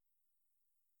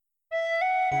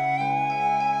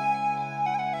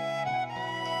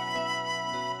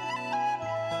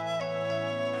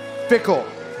Fickle.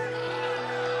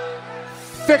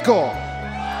 Fickle.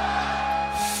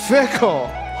 Fickle.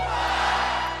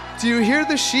 Do you hear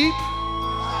the sheep?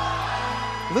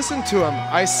 Listen to them.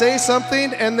 I say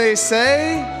something and they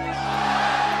say?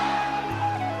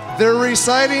 They're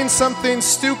reciting something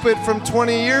stupid from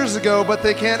 20 years ago, but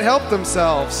they can't help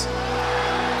themselves.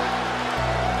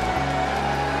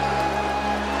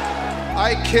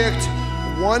 I kicked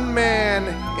one man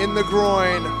in the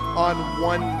groin on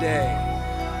one day.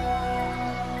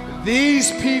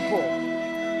 These people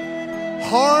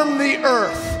harm the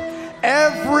earth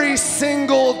every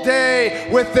single day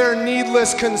with their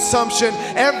needless consumption.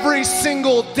 Every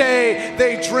single day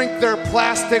they drink their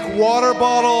plastic water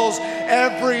bottles.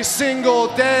 Every single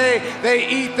day they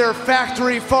eat their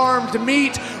factory farmed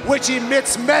meat, which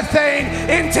emits methane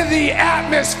into the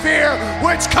atmosphere,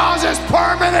 which causes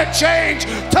permanent change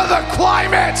to the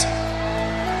climate.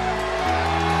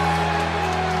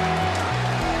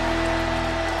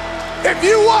 If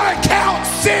you want to count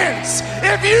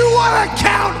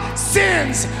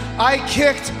sins, I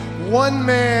kicked one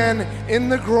man in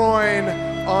the groin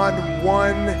on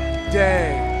one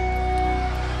day.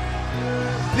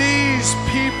 These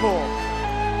people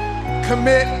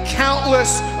commit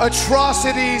countless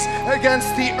atrocities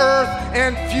against the earth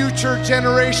and future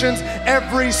generations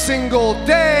every single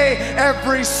day,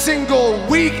 every single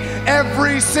week,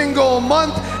 every single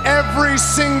month, every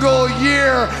single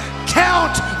year.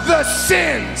 Count the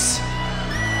sins.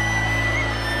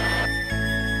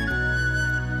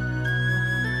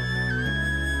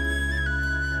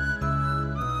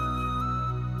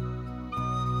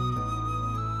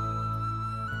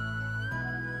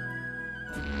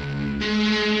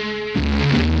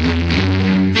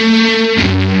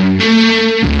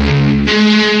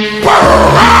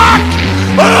 Brock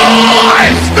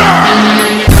Lesnar!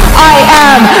 I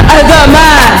am the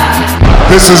man!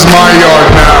 This is my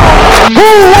yard now. Who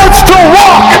wants to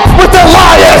walk with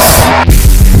Elias?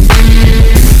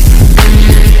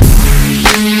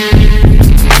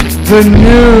 The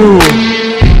new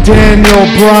Daniel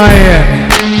Bryan,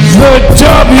 The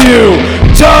WWE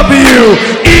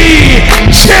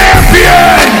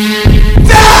Champion!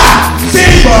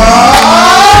 Sabre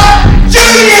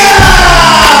Jr.!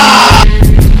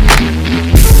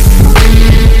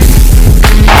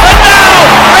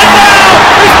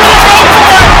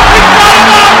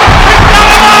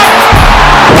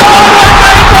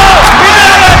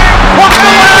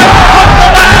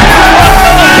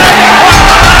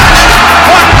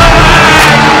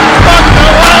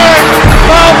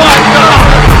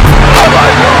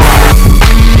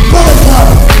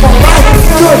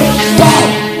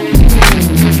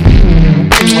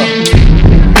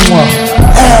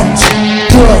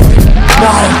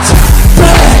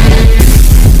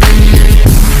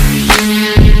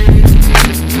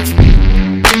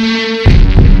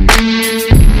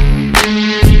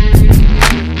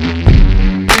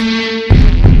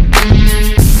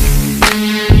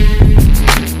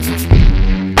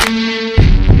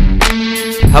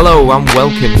 Hello and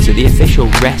welcome to the official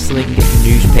Wrestling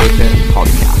Newspaper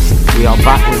podcast. We are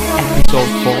back with episode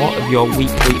 4 of your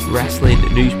weekly wrestling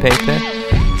newspaper.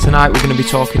 Tonight we're going to be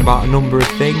talking about a number of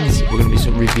things. We're going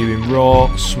to be reviewing Raw,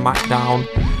 SmackDown.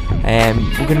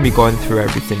 We're going to be going through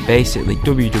everything basically.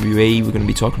 WWE, we're going to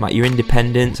be talking about your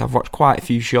independents. I've watched quite a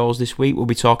few shows this week. We'll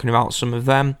be talking about some of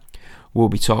them. We'll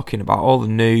be talking about all the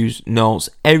news, notes,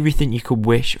 everything you could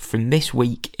wish from this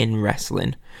week in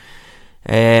wrestling.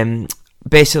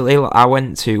 Basically, I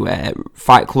went to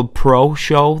Fight Club Pro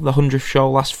show, the 100th show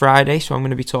last Friday, so I'm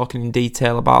going to be talking in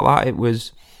detail about that. It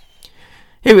was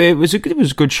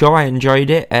a good show. I enjoyed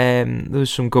it. There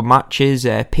was some good matches.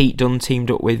 Pete Dunne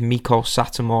teamed up with Miko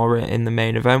Satomura in the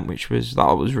main event, which was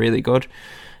really good.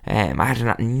 I had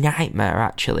a nightmare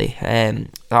actually.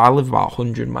 I live about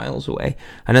 100 miles away,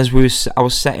 and as I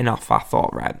was setting off, I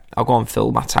thought, right, I'll go and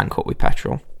fill my tank up with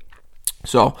petrol.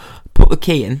 So put the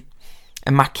key in.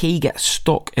 And my key gets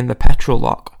stuck in the petrol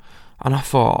lock. And I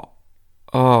thought,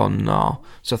 oh no.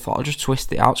 So I thought I'll just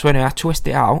twist it out. So anyway, I twist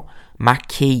it out. My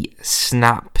key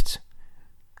snapped.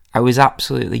 I was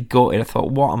absolutely gutted. I thought,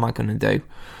 what am I going to do?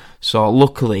 So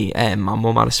luckily, my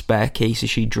mum had a spare key, so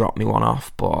she dropped me one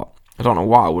off. But I don't know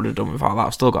what I would have done without that.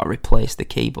 I've still got to replace the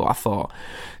key. But I thought,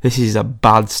 this is a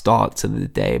bad start to the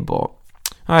day. But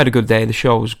I had a good day. The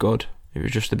show was good. It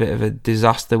was just a bit of a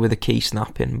disaster with the key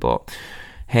snapping. But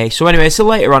hey, so anyway, so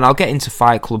later on I'll get into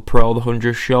Fight Club Pro, the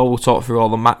 100th show. We'll talk through all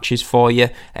the matches for you.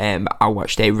 I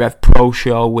watched a Rev Pro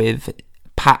show with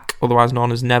Pac, otherwise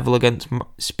known as Neville, against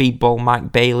Speedball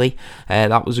Mike Bailey.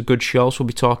 That was a good show, so we'll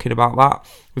be talking about that.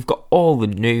 We've got all the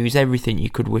news, everything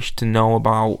you could wish to know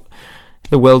about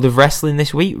the world of wrestling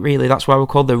this week, really. That's why we're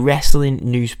called the Wrestling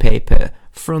Newspaper,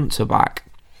 front to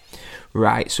back.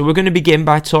 Right, so we're going to begin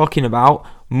by talking about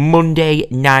Monday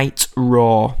Night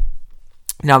Raw.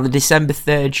 Now, the December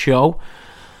 3rd show,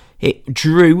 it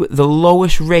drew the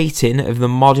lowest rating of the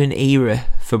modern era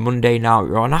for Monday Night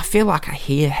Raw, and I feel like I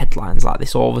hear headlines like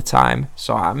this all the time,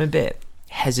 so I'm a bit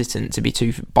hesitant to be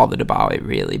too bothered about it,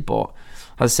 really. But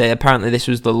as I say, apparently this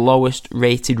was the lowest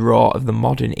rated Raw of the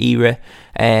modern era.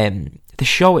 The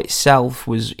show itself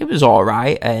was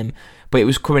alright, but it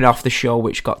was coming off the show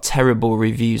which got terrible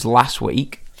reviews last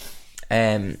week.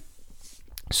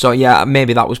 So yeah,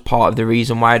 maybe that was part of the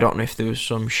reason why. I don't know if there was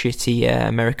some shitty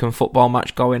American football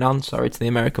match going on. Sorry to the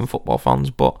American football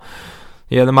fans, but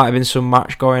yeah, there might have been some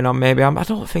match going on. Maybe I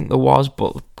don't think there was,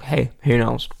 but hey, who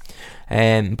knows?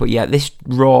 But yeah, this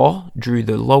Raw drew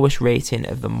the lowest rating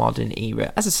of the modern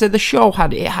era. As I said, the show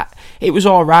it was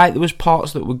all right. There was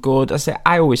parts that were good.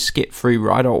 I always skip through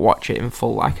Raw. I don't watch it in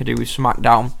full like I do with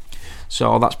SmackDown.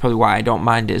 So that's probably why I don't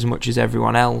mind it as much as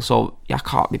everyone else. Or I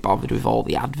can't be bothered with all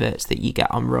the adverts that you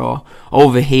get on Raw.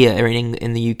 Over here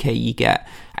in the UK, you get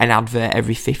an advert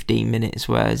every 15 minutes,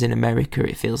 whereas in America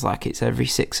it feels like it's every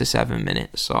 6 or 7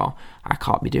 minutes. So I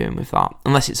can't be doing with that.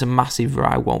 Unless it's a massive Raw,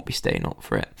 I won't be staying up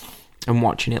for it and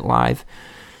watching it live.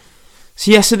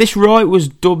 So yeah, so this Raw, it was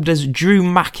dubbed as Drew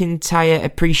McIntyre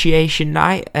Appreciation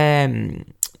Night.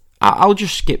 I'll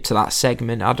just skip to that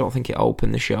segment. I don't think it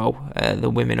opened the show.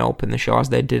 The women opened the show, as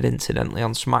they did incidentally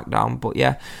on SmackDown. But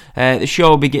yeah, the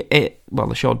show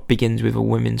begins with a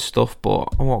women's stuff, but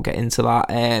I won't get into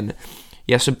that.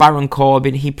 Yeah, so Baron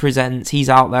Corbin, he's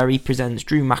out there, he presents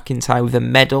Drew McIntyre with a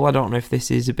medal. I don't know if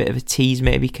this is a bit of a tease,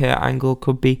 maybe Kurt Angle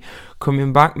could be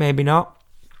coming back, maybe not.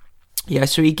 Yeah,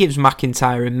 so he gives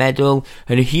McIntyre a medal,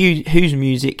 and whose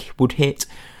music would hit?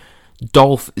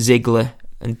 Dolph Ziggler.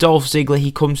 And Dolph Ziggler,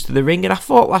 he comes to the ring, and I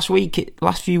thought last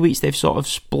few weeks they've sort of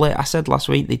split. I said last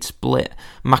week they'd split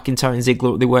McIntyre and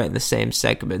Ziggler, they weren't in the same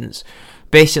segments.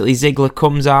 Basically, Ziggler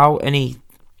comes out and he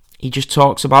just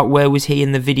talks about where was he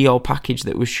in the video package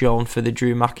that was shown for the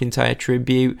Drew McIntyre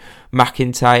tribute.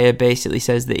 McIntyre basically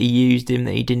says that he used him,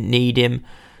 that he didn't need him,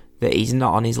 that he's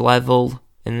not on his level,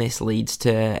 and this leads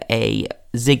to a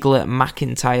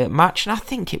Ziggler-McIntyre match, and I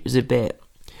think it was a bit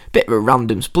of a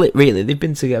random split, really. They've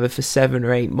been together for 7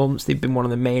 or 8 months. They've been one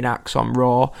of the main acts on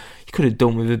Raw. You could have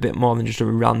done with a bit more than just a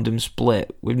random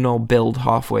split with no build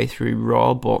halfway through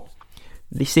Raw, but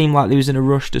they seem like they was in a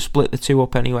rush to split the two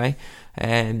up anyway.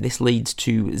 This leads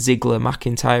to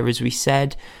Ziggler-McIntyre, as we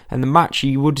said. And the match,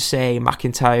 you would say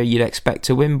McIntyre you'd expect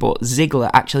to win, but Ziggler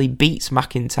actually beats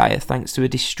McIntyre thanks to a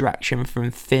distraction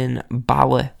from Finn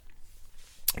Balor.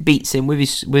 Beats him with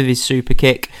his super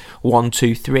kick, 1,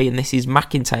 2, 3, and this is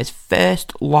McIntyre's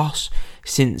first loss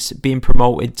since being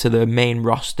promoted to the main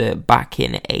roster back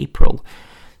in April.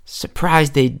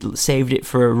 Surprised they saved it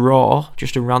for a Raw,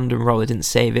 just a random Raw. They didn't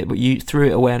save it, but you threw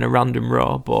it away on a random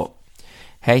Raw. But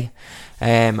hey,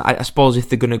 I suppose if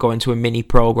they're going to go into a mini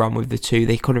program with the two,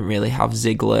 they couldn't really have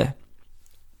Ziggler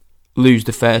lose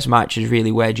the first match. Is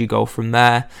really, where'd you go from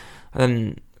there?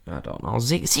 And I don't know.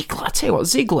 Ziggler, I tell you what,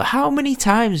 Ziggler, how many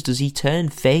times does he turn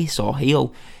face or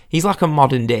heel? He's like a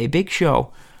modern day Big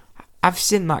Show. I've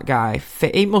seen that guy.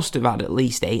 He must have had at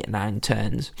least 8 or 9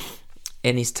 turns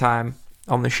in his time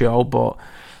on the show. But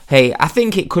hey, I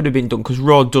think it could have been done because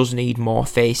Raw does need more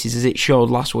faces, as it showed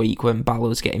last week when Balor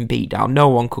was getting beat down. No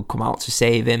one could come out to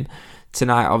save him.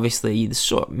 Tonight, obviously,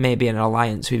 maybe an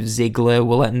alliance with Ziggler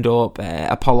will end up.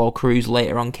 Apollo Crews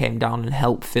later on came down and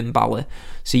helped Finn Balor.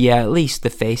 So yeah, at least the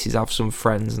faces have some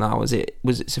friends now, as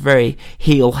it's a very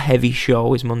heel-heavy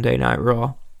show, is Monday Night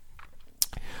Raw.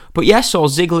 But yeah, so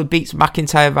Ziggler beats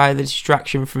McIntyre via the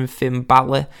distraction from Finn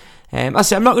Balor. I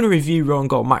say I'm not going to review Raw and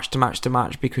go match to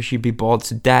match because you'd be bored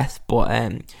to death. But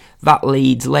that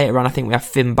leads later on. I think we have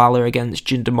Finn Balor against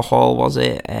Jinder Mahal. Was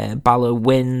it? Balor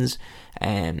wins.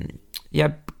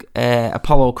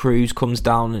 Apollo Crews comes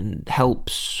down and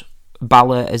helps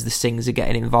Balor as the Singers are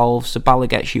getting involved. So Balor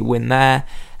gets you a win there.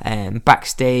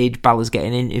 Backstage, Balor's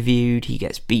getting interviewed. He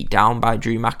gets beat down by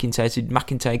Drew McIntyre. So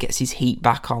McIntyre gets his heat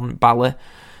back on Balor.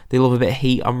 They love a bit of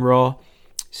heat on Raw.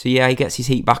 So yeah, he gets his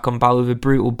heat back on Balor with a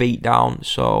brutal beatdown.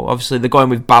 So obviously they're going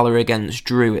with Balor against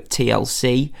Drew at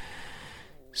TLC.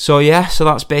 So yeah, so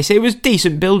that's basically, it was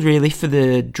decent build really for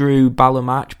the Drew Balor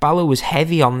match. Balor was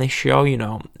heavy on this show, you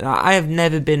know. I have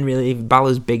never been really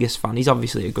Balor's biggest fan. He's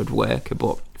obviously a good worker,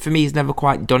 but for me he's never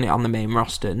quite done it on the main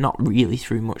roster. Not really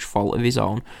through much fault of his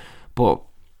own. But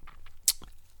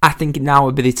I think now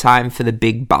would be the time for the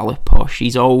big Balor push.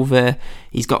 He's over.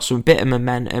 He's got some bit of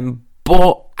momentum.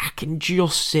 But I can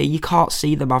just see, you can't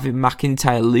see them having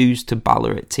McIntyre lose to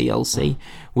Balor at TLC,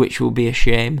 which will be a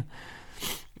shame.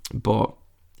 But,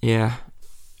 yeah.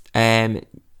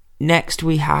 Next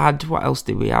we had, what else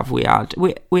did we have? We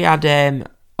had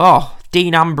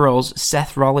Dean Ambrose,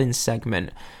 Seth Rollins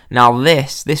segment. Now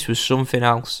this was something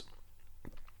else.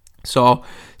 So,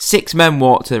 6 men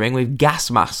walk to the ring with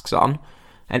gas masks on,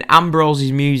 and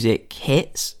Ambrose's music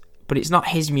hits, but it's not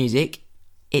his music.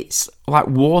 It's like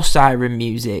war siren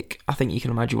music. I think you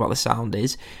can imagine what the sound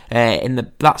is.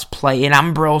 That's playing.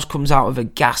 Ambrose comes out of a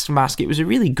gas mask. It was a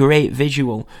really great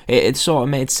visual. It sort of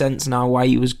made sense now why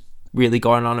he was really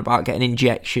going on about getting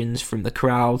injections from the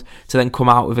crowd to then come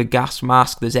out with a gas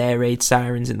mask. There's air raid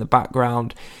sirens in the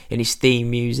background in his theme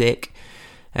music.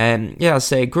 I'd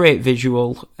say a great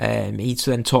visual. He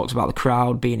then talks about the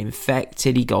crowd being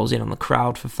infected. He goes in on the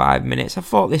crowd for 5 minutes. I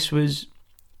thought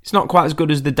it's not quite as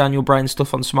good as the Daniel Bryan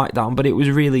stuff on SmackDown, but it was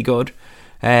really good.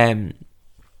 And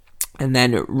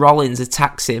then Rollins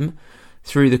attacks him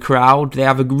through the crowd. They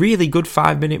have a really good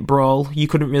 5-minute brawl. You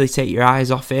couldn't really take your eyes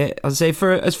off it. I'd say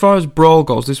as far as brawl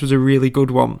goes, this was a really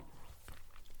good one.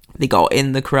 They got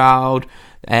in the crowd.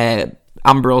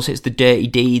 Ambrose hits the Dirty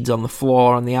Deeds on the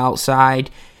floor on the outside.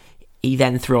 He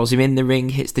then throws him in the ring,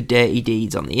 hits the Dirty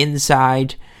Deeds on the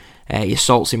inside. He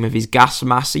assaults him with his gas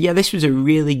mask. So yeah, this was a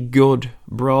really good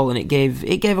brawl, and it gave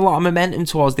a lot of momentum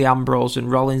towards the Ambrose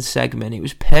and Rollins segment. It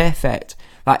was perfect.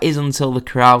 That is until the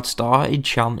crowd started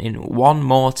chanting one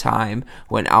more time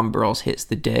when Ambrose hits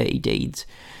the Dirty Deeds.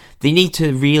 They need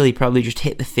to really probably just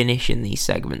hit the finish in these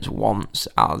segments once,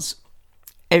 as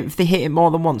if they hit it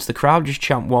more than once, the crowd just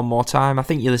chant one more time. I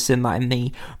think you'll have seen that in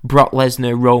the Brock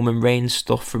Lesnar, Roman Reigns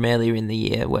stuff from earlier in the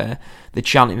year, where they're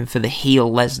chanting for the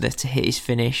heel Lesnar to hit his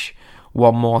finish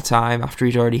one more time after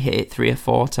he'd already hit it 3 or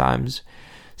 4 times.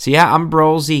 So yeah,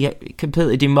 Ambrose, he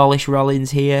completely demolished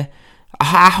Rollins here.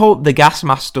 I hope the gas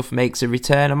mask stuff makes a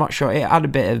return. I'm not sure. It had a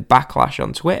bit of backlash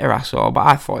on Twitter, I saw, but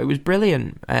I thought it was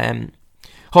brilliant.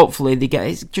 Hopefully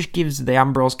it just gives the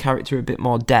Ambrose character a bit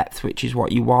more depth, which is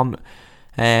what you want.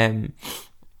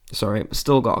 Sorry,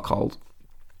 still got a cold.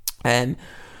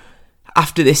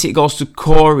 After this, it goes to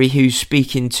Corey, who's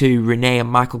speaking to Renee and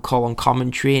Michael Cole on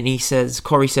commentary, and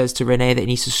Corey says to Renee that he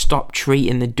needs to stop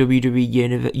treating the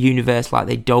WWE universe like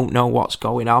they don't know what's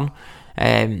going on.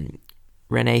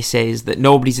 Renee says that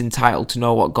nobody's entitled to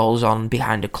know what goes on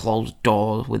behind a closed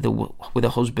door with a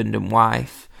husband and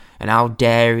wife, and how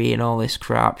dare he and all this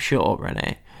crap. Shut up,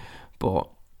 Renee. But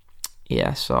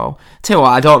yeah, so tell you what,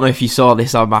 I don't know if you saw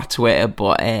this on my Twitter,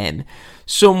 but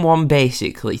someone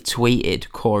basically tweeted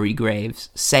Corey Graves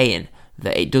saying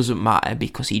that it doesn't matter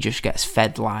because he just gets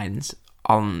fed lines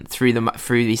through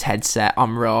his headset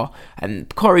on Raw,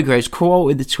 and Corey Graves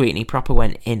quoted the tweet and he proper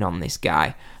went in on this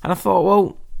guy, and I thought,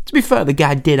 well, to be fair, the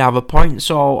guy did have a point,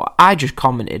 so I just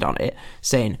commented on it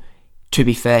saying, to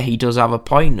be fair, he does have a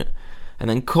point. And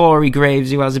then Corey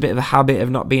Graves, who has a bit of a habit of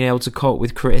not being able to cope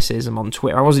with criticism on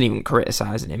Twitter, I wasn't even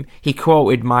criticising him, he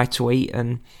quoted my tweet,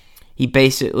 and he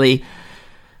basically,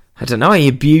 I don't know, he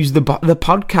abused the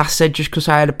podcast, said just because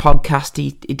I had a podcast,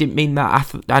 he didn't mean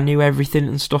that I knew everything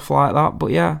and stuff like that.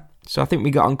 But yeah, so I think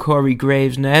we got on Corey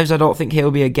Graves' nerves. I don't think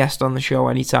he'll be a guest on the show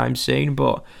anytime soon,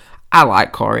 but I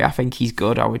like Corey. I think he's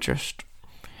good. I was just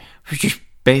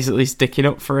basically sticking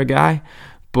up for a guy.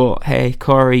 But hey,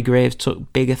 Corey Graves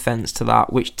took big offence to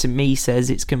that, which to me says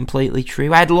it's completely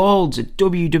true. I had loads of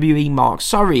WWE marks.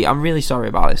 Sorry, I'm really sorry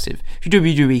about this. If you're a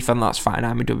WWE fan, that's fine.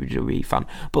 I'm a WWE fan.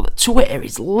 But Twitter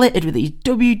is littered with these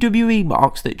WWE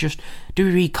marks that just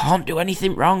WWE can't do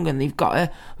anything wrong, and they've got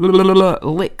to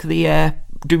lick the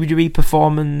WWE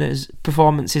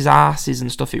performances asses and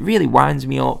stuff. It really winds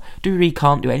me up. WWE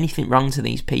can't do anything wrong to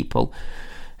these people.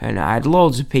 And I had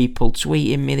loads of people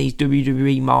tweeting me these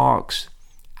WWE marks.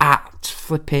 At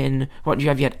flipping, what do you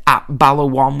have? You had at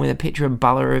Balor1 with a picture of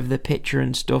Balor of the picture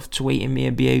and stuff, tweeting me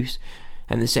abuse.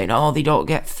 And they're saying, oh, they don't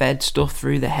get fed stuff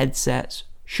through the headsets.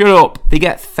 Shut up. They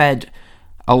get fed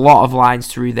a lot of lines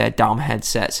through their damn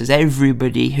headsets, as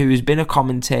everybody who's been a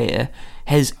commentator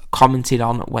has commented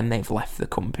on when they've left the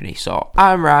company. So,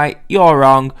 I'm right, you're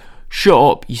wrong. Shut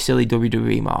up, you silly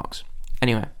WWE marks.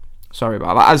 Anyway, sorry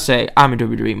about that. As I say, I'm a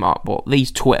WWE mark, but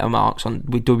these Twitter marks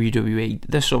with WWE,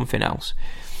 there's something else.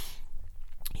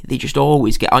 They just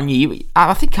always get on you.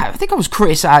 I think I was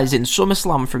criticising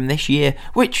SummerSlam from this year,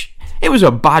 which it was a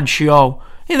bad show.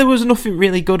 Yeah, there was nothing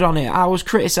really good on it. I was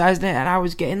criticising it, and I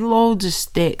was getting loads of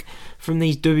stick from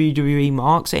these WWE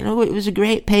marks saying, "Oh, it was a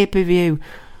great pay-per-view.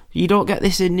 You don't get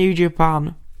this in New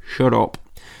Japan." Shut up.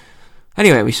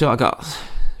 Anyway, we sort of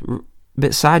got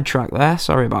bit sidetracked there.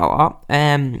 Sorry about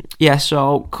that. Yeah,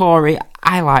 so Corey,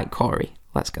 I like Corey.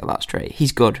 Let's get that straight.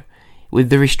 He's good. With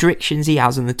the restrictions he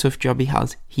has and the tough job he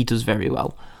has, he does very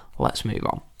well. Let's move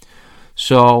on.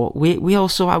 So we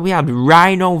had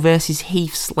Rhino versus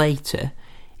Heath Slater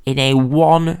in a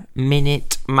 1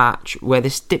 minute match where the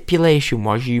stipulation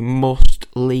was you must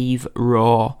leave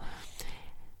Raw.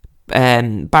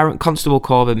 Baron Constable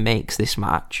Corbin makes this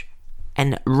match,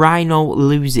 and Rhino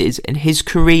loses, and his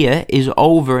career is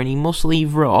over, and he must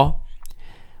leave Raw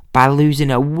by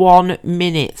losing a 1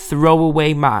 minute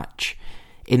throwaway match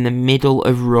in the middle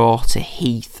of Raw to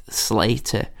Heath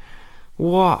Slater.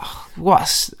 He'll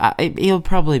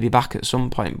probably be back at some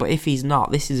point, but if he's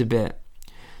not, this is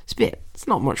it's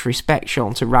not much respect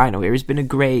shown to Rhino here. He's been a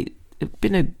great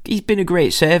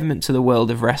servant to the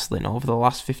world of wrestling over the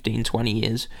last 15-20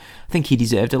 years. I think he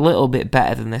deserved a little bit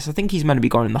better than this. I think he's meant to be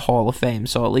going in the Hall of Fame,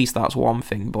 so at least that's one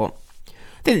thing, but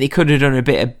I think they could have done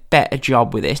a better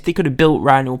job with this. They could have built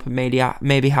Rhino up and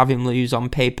maybe have him lose on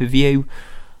pay-per-view.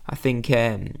 I think, do you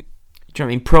know what I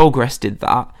mean? Progress did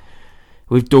that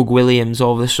with Doug Williams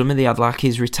over the summer. They had like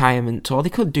his retirement tour. They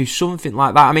could do something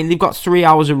like that. I mean, they've got 3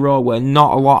 hours of Raw where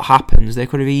not a lot happens. They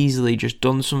could have easily just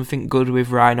done something good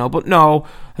with Rhino, but no,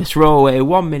 a throwaway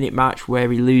 1 minute match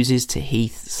where he loses to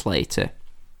Heath Slater.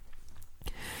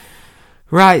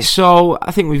 Right, so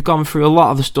I think we've gone through a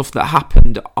lot of the stuff that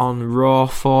happened on Raw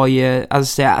for you.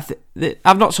 As I say,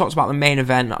 I've not talked about the main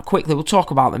event. Quickly, we'll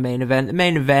talk about the main event. The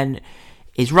main event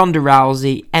is Ronda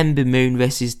Rousey, Ember Moon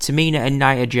versus Tamina and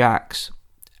Nia Jax.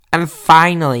 And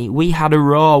finally, we had a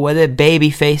Raw where the baby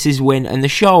faces win and the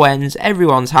show ends.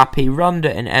 Everyone's happy.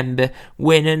 Ronda and Ember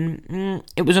win, and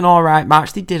it was an alright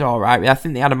match. They did alright. I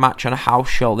think they had a match on a house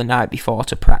show the night before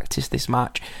to practice this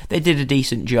match. They did a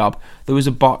decent job. There was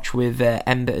a botch with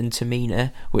Ember and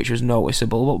Tamina, which was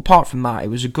noticeable. But apart from that, it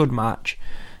was a good match,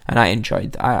 and I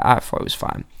enjoyed it. I thought it was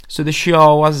fine. So the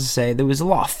show, as I say, there was a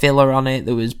lot of filler on it.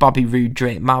 There was Bobby Roode,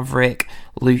 Drake Maverick,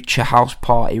 Lucha House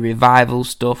Party Revival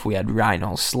stuff. We had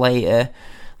Rhino Slater.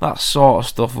 That sort of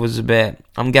stuff was a bit...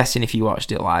 I'm guessing if you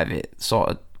watched it live, it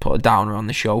sort of put a downer on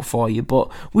the show for you. But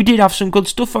we did have some good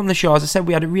stuff on the show. As I said,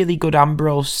 we had a really good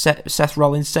Ambrose Seth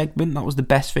Rollins segment. That was the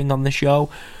best thing on the show.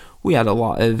 We had a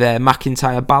lot of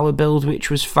McIntyre Balor build,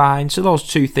 which was fine. So those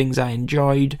 2 things I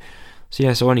enjoyed.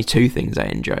 So only 2 things I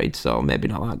enjoyed, so maybe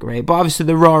not that great. But obviously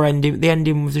the Raw ending, the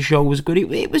ending of the show was good.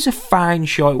 It was a fine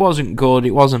show. It wasn't good.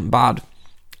 It wasn't bad.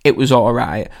 It was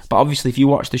alright. But obviously if you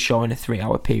watch the show in a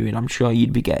 3-hour period, I'm sure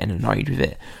you'd be getting annoyed with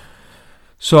it.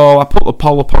 So I put the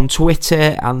poll up on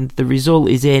Twitter, and the result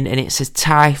is in, and it's a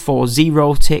tie for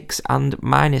 0 ticks and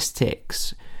minus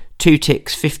ticks. 2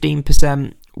 ticks,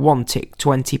 15%. 1 tick,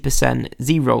 20%.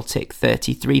 0 tick,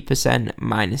 33%.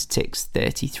 Minus ticks,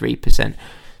 33%.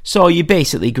 So you're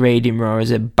basically grading Raw as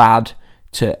a bad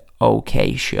to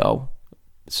okay show.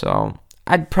 So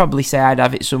I'd probably say I'd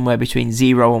have it somewhere between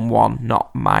 0 and 1,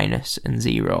 not minus and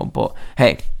 0. But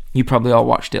hey, you probably all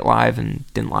watched it live and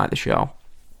didn't like the show.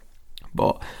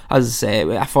 But as I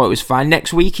say, I thought it was fine.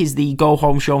 Next week is the go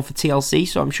home show for TLC,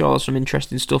 so I'm sure some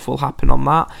interesting stuff will happen on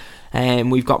that.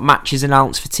 We've got matches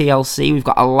announced for TLC. We've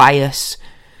got Elias,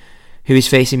 who is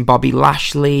facing Bobby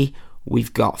Lashley.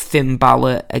 We've got Finn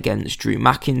Balor against Drew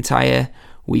McIntyre.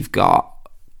 We've got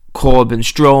Corbin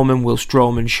Strowman. Will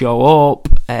Strowman show up?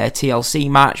 TLC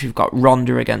match. We've got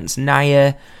Ronda against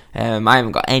Nia. I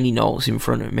haven't got any notes in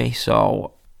front of me,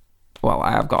 so... Well,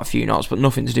 I have got a few notes, but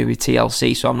nothing to do with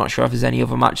TLC, so I'm not sure if there's any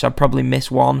other matches. I've probably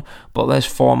missed one, but there's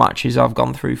 4 matches I've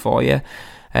gone through for you.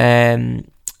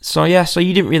 So you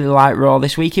didn't really like Raw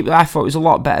this week. I thought it was a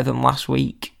lot better than last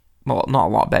week. Well, not a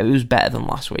lot better. It was better than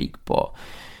last week, but...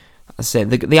 I say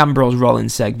the Ambrose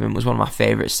Rollins segment was one of my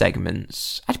favourite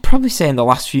segments. I'd probably say in the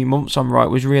last few months on Raw it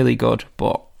was really good,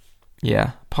 but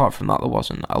yeah, apart from that there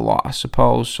wasn't a lot, I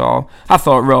suppose. So I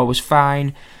thought Raw was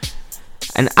fine.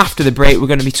 And after the break we're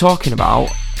going to be talking about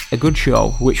a good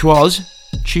show, which was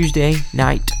Tuesday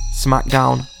Night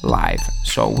SmackDown Live.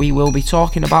 So we will be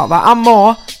talking about that and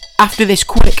more after this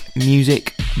quick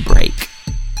music break.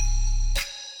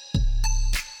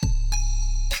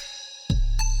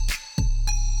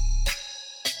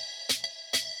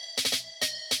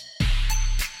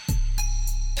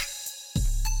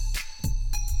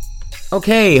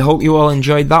 Okay, hope you all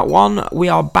enjoyed that one. We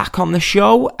are back on the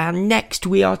show, and next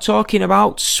we are talking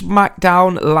about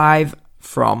SmackDown Live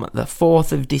from the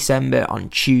 4th of December on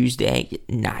Tuesday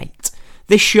night.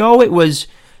 This show, it was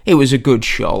a good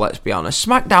show, let's be honest.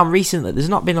 SmackDown recently, there's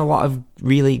not been a lot of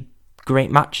really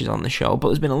great matches on the show, but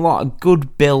there's been a lot of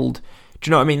good build. Do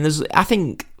you know what I mean? I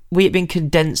think with it being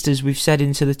condensed, as we've said,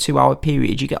 into the 2-hour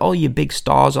period, you get all your big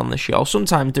stars on the show.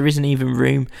 Sometimes there isn't even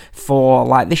room for,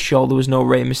 like this show, there was no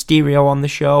Rey Mysterio on the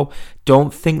show.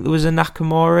 Don't think there was a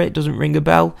Nakamura. It doesn't ring a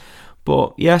bell.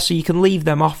 But yeah, so you can leave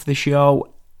them off the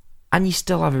show and you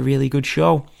still have a really good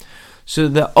show. So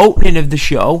the opening of the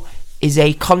show is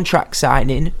a contract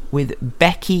signing with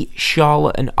Becky,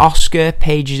 Charlotte and Asuka.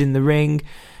 Paige is in the ring.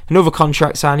 Another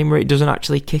contract signing where it doesn't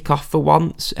actually kick off for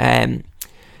once. It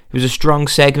was a strong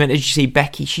segment. As you see,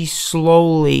 Becky, she's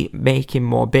slowly making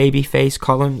more babyface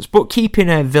columns, but keeping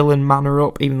her villain manner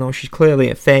up, even though she's clearly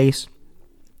a face,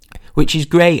 which is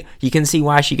great. You can see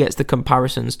why she gets the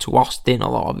comparisons to Austin,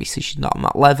 although obviously she's not on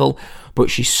that level, but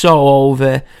she's so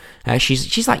over.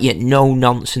 She's like your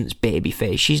no-nonsense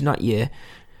babyface. She's not your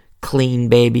clean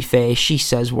babyface. She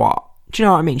says what? Do you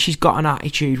know what I mean? She's got an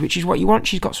attitude, which is what you want.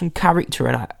 She's got some character,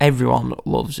 and everyone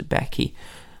loves Becky.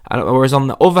 Whereas on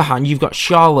the other hand, you've got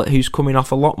Charlotte, who's coming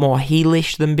off a lot more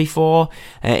heelish than before.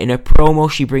 In her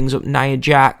promo, she brings up Nia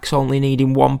Jax only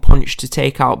needing one punch to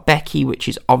take out Becky, which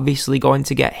is obviously going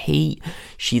to get heat.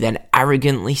 She then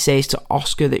arrogantly says to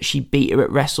Asuka that she beat her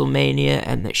at WrestleMania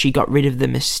and that she got rid of the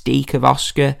mystique of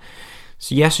Asuka.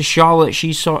 So yes, Charlotte,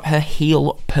 her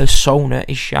heel persona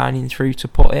is shining through, to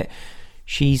put it.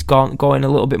 She's going a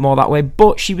little bit more that way,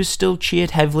 but she was still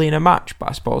cheered heavily in a match. But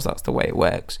I suppose that's the way it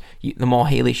works. The more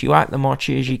heelish you act, the more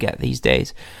cheers you get these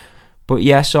days. But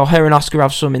yeah, so her and Asuka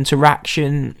have some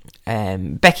interaction.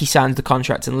 Becky signs the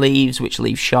contract and leaves, which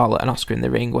leaves Charlotte and Asuka in the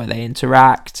ring where they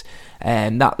interact.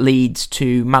 That leads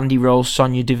to Mandy Rose,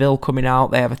 Sonya Deville coming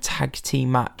out. They have a tag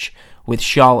team match with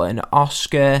Charlotte and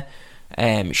Asuka.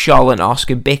 Charlotte and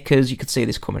Asuka bickers. You could see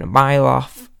this coming a mile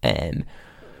off.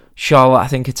 Charlotte, I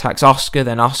think, attacks Asuka,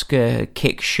 then Asuka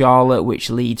kicks Charlotte,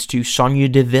 which leads to Sonya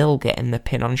Deville getting the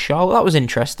pin on Charlotte. That was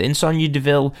interesting. Sonya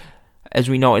Deville, as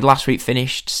we noted last week,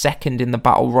 finished second in the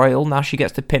Battle Royal. Now she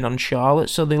gets the pin on Charlotte,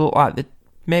 so they look like they're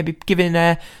maybe giving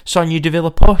Sonya Deville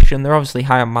a push, and they're obviously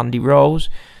high on Mandy Rose.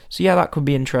 So yeah, that could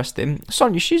be interesting.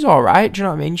 Sonya, she's alright, do you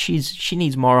know what I mean? She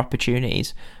needs more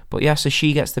opportunities. But yeah, so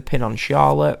she gets the pin on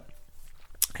Charlotte.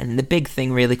 And the big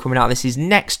thing really coming out of this is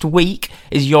next week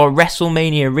is your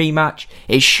WrestleMania rematch.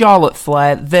 It's Charlotte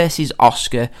Flair versus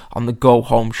Asuka on the Go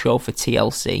Home show for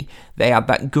TLC. They had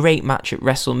that great match at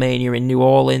WrestleMania in New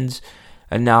Orleans,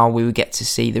 and now we would get to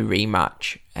see the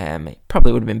rematch. It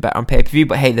probably would have been better on pay-per-view,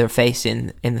 but hey, they're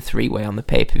facing in the 3-way on the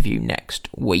pay-per-view next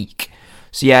week.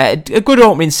 So yeah, a good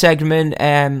opening segment.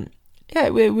 Yeah,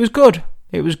 it was good.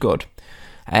 It was good.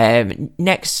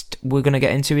 Next we're going to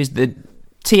get into is the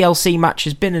TLC match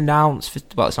has been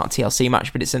announced. Well, it's not a TLC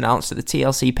match, but it's announced at the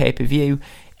TLC pay-per-view.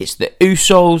 It's the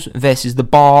Usos versus The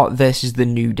Bar versus the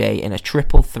New Day in a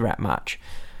triple threat match.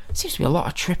 There seems to be a lot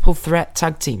of triple threat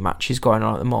tag team matches going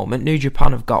on at the moment. New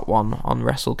Japan have got one on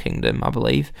Wrestle Kingdom, I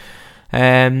believe.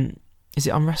 Is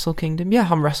it on Wrestle Kingdom? Yeah,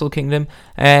 on Wrestle Kingdom.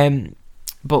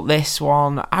 But this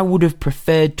one, I would have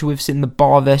preferred to have seen The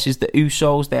Bar versus the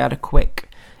Usos. They had a quick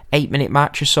 8-minute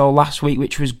match or so last week,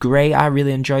 which was great. I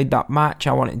really enjoyed that match.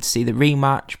 I wanted to see the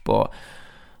rematch, but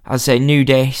as I say, New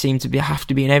Day seem to have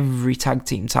to be in every tag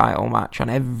team title match on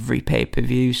every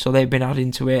pay-per-view, so they've been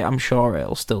adding to it. I'm sure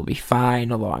it'll still be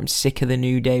fine, although I'm sick of the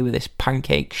New Day with this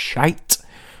pancake shite,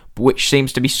 which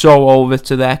seems to be so over,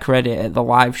 to their credit, at the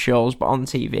live shows, but on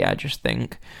TV I just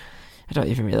think I don't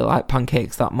even really like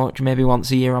pancakes that much. Maybe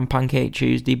once a year on Pancake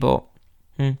Tuesday, but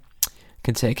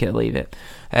can take it or leave it.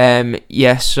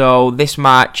 Yeah, so this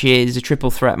match is a triple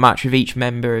threat match with each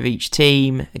member of each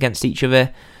team against each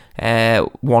other.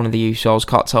 One of the Usos,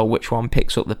 can't tell which one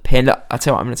picks up the pin. I'll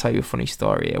tell you what, I'm going to tell you a funny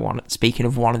story here. Speaking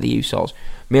of one of the Usos,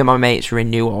 me and my mates were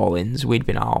in New Orleans. We'd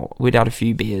been out, we'd had a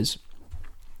few beers,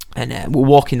 and we're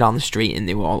walking down the street in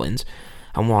New Orleans,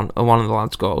 and one of the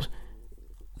lads goes,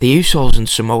 "The Usos and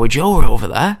Samoa Joe are over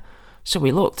there." So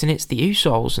we looked, and it's the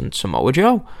Usos and Samoa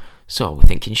Joe. So we're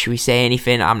thinking, should we say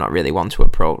anything? I'm not really one to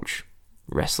approach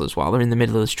wrestlers while they're in the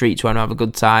middle of the street trying to have a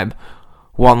good time.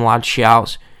 One lad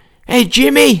shouts, "Hey,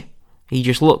 Jimmy!" He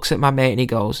just looks at my mate and he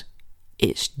goes,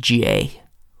 "It's Jay."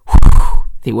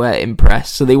 They weren't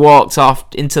impressed, so they walked off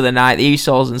into the night. The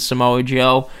Usos and Samoa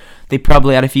Joe, they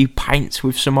probably had a few pints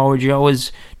with Samoa Joe,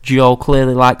 as Joe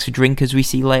clearly likes to drink, as we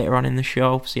see later on in the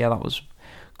show. So yeah, that was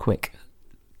quick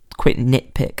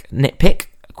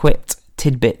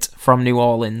tidbit from New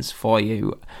Orleans for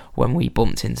you when we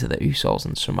bumped into the Usos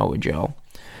and Samoa Joe.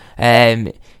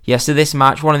 Yeah, so this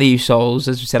match, one of the Usos,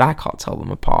 as we said, I can't tell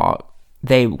them apart.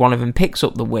 One of them picks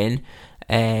up the win.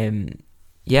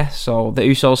 yeah, so the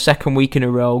Usos second week in a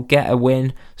row get a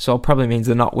win, so probably means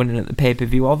they're not winning at the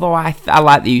pay-per-view, although I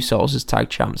like the Usos as tag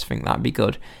champs. I think that'd be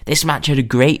good. This match had a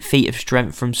great feat of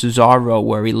strength from Cesaro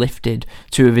where he lifted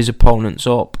two of his opponents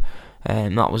up,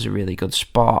 and that was a really good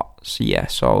spot. So yeah,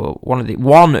 so one of the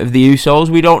Usos,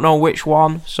 we don't know which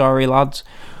one, sorry lads,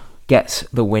 gets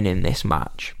the win in this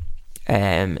match.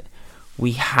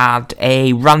 We had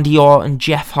a Randy Orton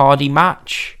Jeff Hardy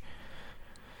match.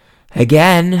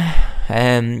 Again,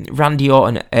 Randy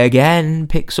Orton again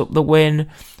picks up the win,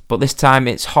 but this time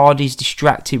it's Hardy's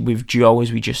distracted with Joe,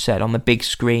 as we just said, on the big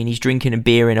screen. He's drinking a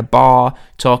beer in a bar,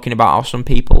 talking about how some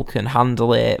people can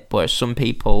handle it, but some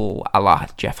people, a la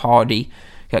Jeff Hardy,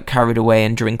 get carried away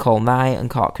and drink all night and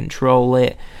can't control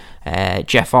it.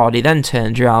 Jeff Hardy then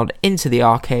turns around into the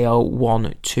RKO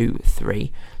 1, 2,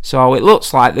 3. So it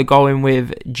looks like they're going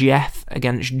with Jeff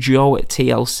against Joe at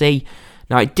TLC.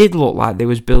 Now, it did look like they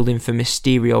was building for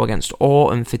Mysterio against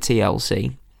Orton for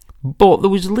TLC, but there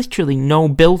was literally no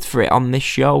build for it on this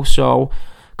show, so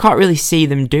can't really see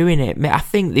them doing it. I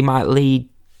think they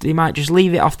might just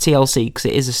leave it off TLC because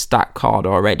it is a stacked card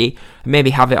already, and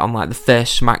maybe have it on like the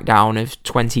first SmackDown of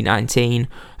 2019,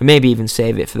 and maybe even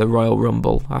save it for the Royal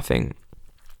Rumble. I think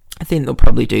they'll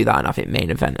probably do that and have it main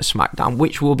event of SmackDown,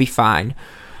 which will be fine.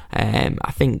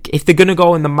 I think if they're going to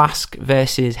go in the mask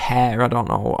versus hair, I don't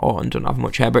know, Orton doesn't have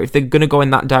much hair, but if they're going to go in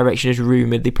that direction as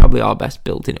rumoured, they probably are best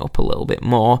building it up a little bit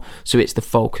more, so it's the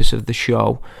focus of the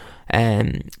show.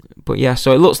 But yeah,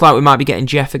 so it looks like we might be getting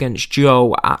Jeff against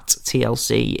Joe at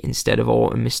TLC instead of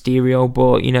Orton Mysterio,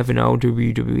 but you never know,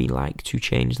 WWE like to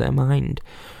change their mind.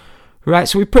 Right,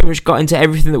 so we pretty much got into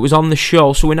everything that was on the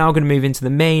show, so we're now going to move into the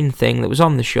main thing that was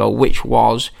on the show, which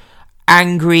was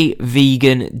Angry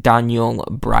Vegan Daniel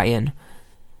Bryan.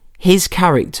 His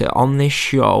character on this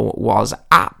show was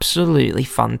absolutely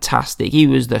fantastic. He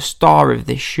was the star of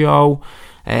this show.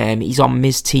 He's on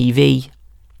Miz TV.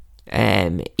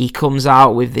 He comes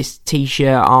out with this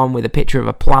t-shirt on with a picture of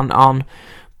a plant on.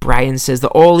 Bryan says that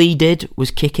all he did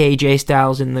was kick AJ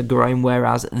Styles in the groin,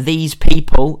 whereas these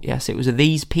people, yes, it was a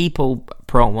these people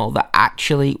promo that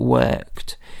actually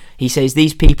worked. He says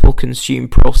these people consume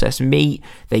processed meat,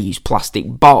 they use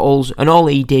plastic bottles, and all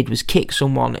he did was kick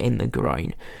someone in the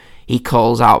groin. He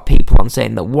calls out people on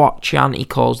saying the what chant, he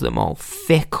calls them all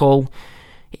fickle.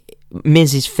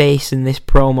 Miz's face in this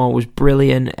promo was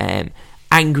brilliant.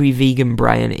 Angry Vegan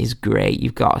Bryan is great,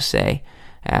 you've got to say.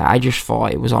 I just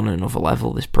thought it was on another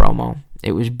level, this promo.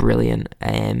 It was brilliant.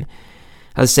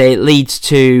 As I say, it leads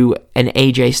to an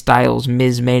AJ Styles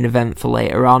Miz main event for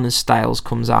later on as Styles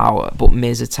comes out, but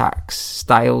Miz attacks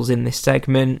Styles in this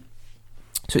segment.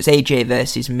 So it's AJ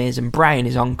versus Miz, and Bryan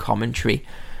is on commentary.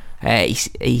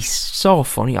 He's so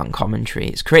funny on commentary.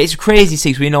 It's crazy to see,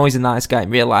 because we know he's a nice guy in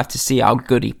real life, to see how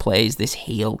good he plays this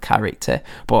heel character.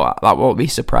 But that won't be a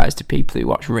surprise to people who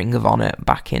watch Ring of Honor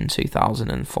back in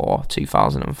 2004,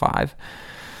 2005.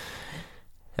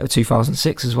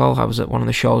 2006 as well. I was at one of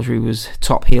the shows where he was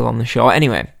top heel on the show.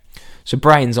 Anyway, so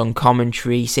Bryan's on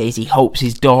commentary, says he hopes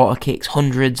his daughter kicks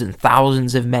hundreds and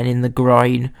thousands of men in the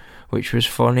groin, which was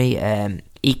funny.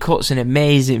 He cuts an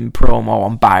amazing promo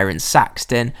on Byron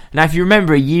Saxton. Now, if you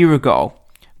remember a year ago,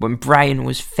 when Bryan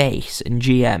was face and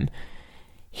GM,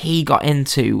 he got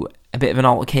into a bit of an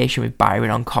altercation with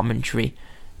Byron on commentary,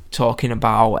 talking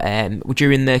about,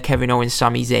 during the Kevin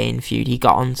Owens-Sami Zayn feud, he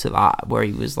got onto that, where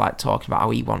he was like talking about how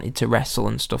he wanted to wrestle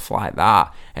and stuff like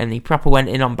that, and he proper went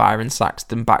in on Byron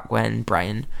Saxton back when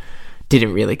Bryan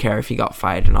didn't really care if he got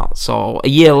fired or not. So a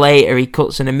year later, he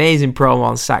cuts an amazing promo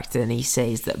on Saxton, and he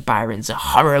says that Byron's a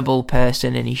horrible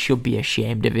person and he should be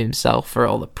ashamed of himself for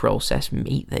all the processed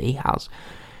meat that he has.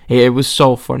 It was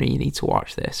so funny. You need to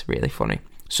watch this. Really funny.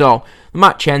 So the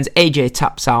match ends. AJ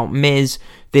taps out Miz.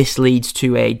 This leads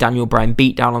to a Daniel Bryan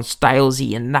beatdown on Styles.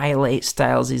 He annihilates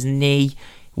Styles' knee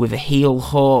with a heel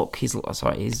hook.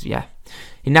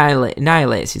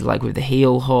 Annihilates his leg with the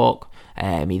heel hook.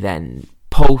 He then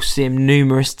posts him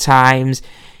numerous times.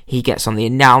 He gets on the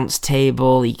announce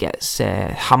table. He gets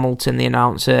Hamilton, the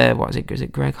announcer. What is it? Is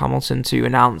it Greg Hamilton, to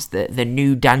announce that the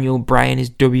new Daniel Bryan is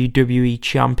WWE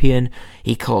champion.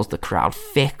 He calls the crowd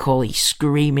fickle. He's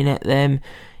screaming at them.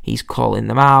 He's calling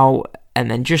them out. And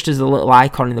then just as the little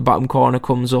icon in the bottom corner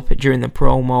comes up during the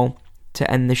promo to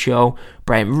end the show,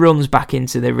 Bryan runs back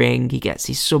into the ring. He gets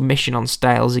his submission on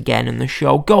Styles again, and the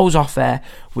show goes off air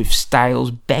with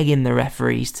Styles begging the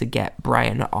referees to get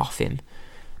Bryan off him.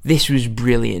 This was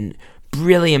brilliant.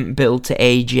 Brilliant build to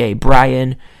AJ.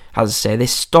 Bryan, as I say,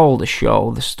 this stole the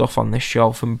show, the stuff on this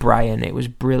show from Bryan. It was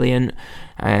brilliant.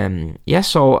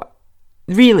 So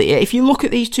really, if you look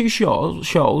at these two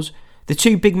shows, The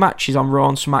two big matches on Raw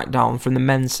and SmackDown from the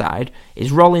men's side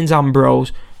is Rollins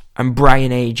Ambrose and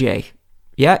Bryan AJ.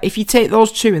 Yeah, if you take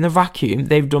those two in the vacuum,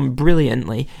 they've done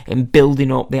brilliantly in building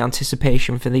up the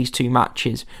anticipation for these two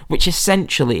matches, which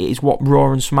essentially is what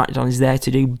Raw and SmackDown is there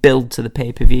to do, build to the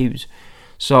pay-per-views.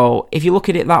 So, if you look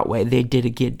at it that way, they did a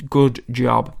good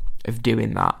job of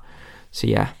doing that. So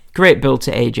yeah, great build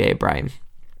to AJ Bryan.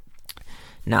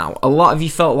 Now, a lot of you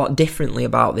felt a lot differently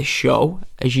about this show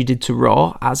as you did to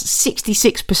Raw, as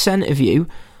 66% of you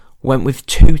went with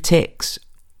 2 ticks.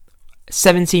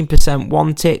 17%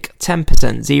 1 tick,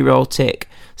 10% 0 tick,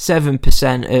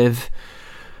 7% of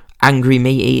angry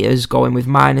meat eaters going with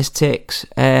minus ticks.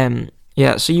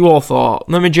 Yeah, so you all thought,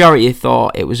 the majority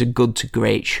thought it was a good to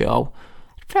great show.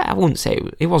 I wouldn't say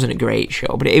it wasn't a great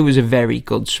show, but it was a very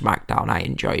good SmackDown. I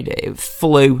enjoyed it. It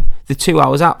flew. The 2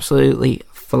 hours absolutely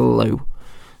flew.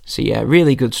 So yeah,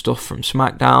 really good stuff from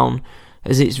SmackDown.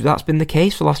 That's been the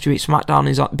case for the last few weeks. SmackDown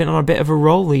has been on a bit of a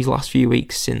roll these last few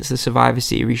weeks since the Survivor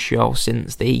Series show,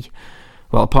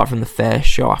 apart from the first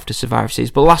show after Survivor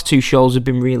Series, but the last 2 shows have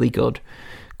been really good,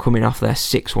 coming off their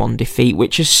 6-1 defeat,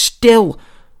 which is still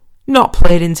not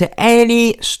played into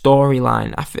any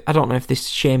storyline. I don't know if this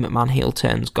Shane McMahon heel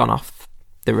turn's gone off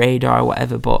the radar or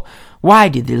whatever, but why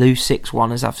did they lose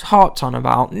 6-1? As I've harped on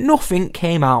about, nothing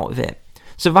came out of it.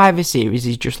 Survivor Series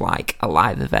is just like a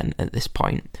live event at this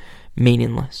point.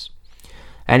 Meaningless.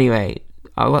 Anyway,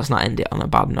 let's not end it on a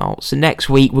bad note. So next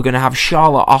week we're going to have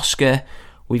Charlotte Asuka.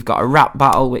 We've got a rap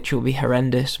battle which will be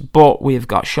horrendous, but we've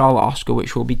got Charlotte Asuka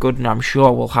which will be good, and I'm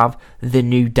sure we'll have the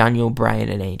new Daniel Bryan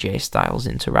and AJ Styles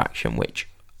interaction, which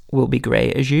will be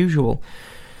great as usual.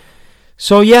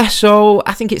 So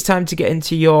I think it's time to get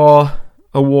into your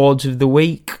awards of the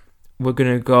week. We're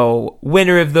going to go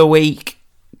winner of the week.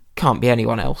 Can't be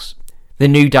anyone else. The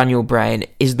new Daniel Bryan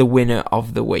is the winner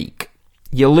of the week.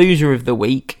 Your loser of the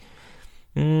week,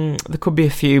 there could be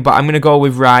a few, but I'm going to go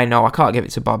with Rhino. I can't give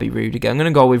it to Bobby Roode again. I'm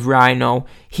going to go with Rhino.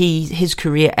 His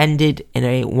career ended in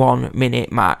a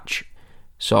 1-minute match.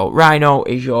 So Rhino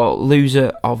is your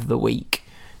loser of the week.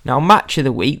 Now, match of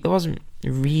the week, there wasn't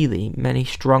really many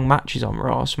strong matches on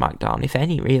Raw or SmackDown, if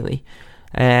any, really.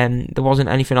 There wasn't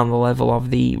anything on the level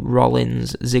of the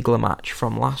Rollins-Ziggler match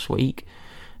from last week.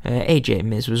 AJ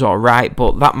Miz was alright,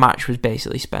 but that match was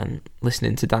basically spent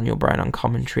listening to Daniel Bryan on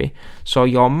commentary. So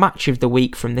your match of the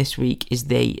week from this week is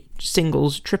the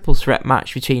singles triple threat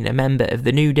match between a member of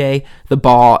the New Day, the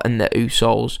Bar, and the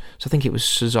Usos. So I think it was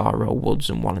Cesaro,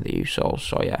 Woods, and one of the Usos.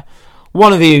 So yeah,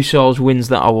 one of the Usos wins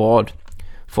that award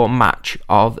for match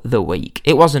of the week.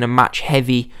 It wasn't a match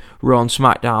heavy Raw and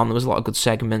SmackDown. There was a lot of good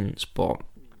segments, but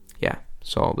yeah.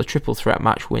 So the triple threat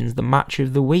match wins the match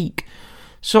of the week.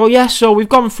 So we've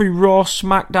gone through Raw,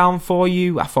 SmackDown for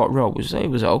you. I thought Raw was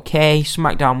okay.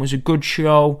 SmackDown was a good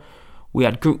show. We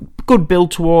had good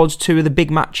build towards 2 of the big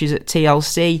matches at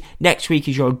TLC. Next week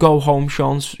is your go-home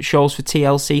shows for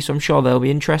TLC, so I'm sure they'll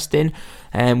be interesting.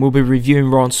 We'll be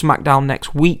reviewing Raw and SmackDown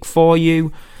next week for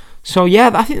you. So yeah,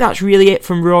 I think that's really it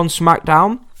from Raw and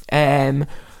SmackDown.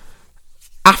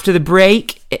 After the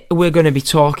break, we're going to be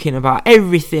talking about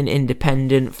everything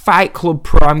independent. Fight Club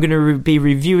Pro, I'm going to be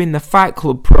reviewing the Fight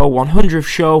Club Pro 100th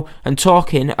show and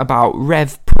talking about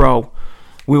Rev Pro.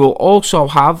 We will also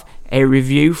have a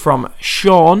review from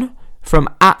Sean from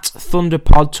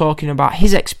 @ThunderPod talking about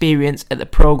his experience at the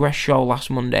Progress show last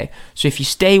Monday. So if you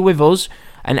stay with us,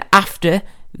 and after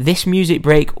this music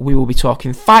break, we will be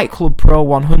talking Fight Club Pro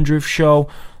 100th show,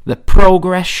 the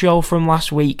Progress show from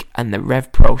last week, and the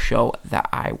Rev Pro show that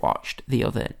I watched the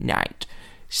other night.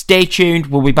 Stay tuned,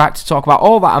 we'll be back to talk about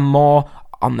all that and more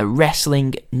on the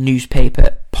Wrestling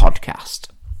Newspaper Podcast.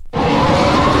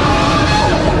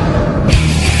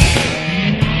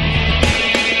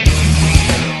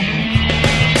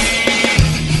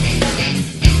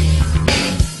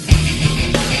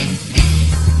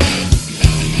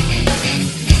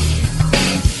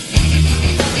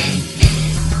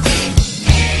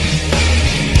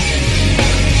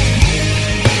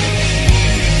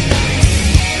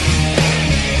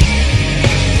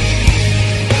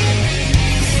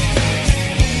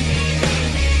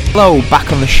 Hello,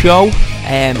 back on the show.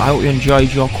 I hope you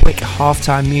enjoyed your quick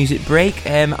halftime music break.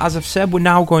 As I've said, we're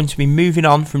now going to be moving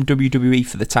on from WWE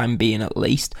for the time being at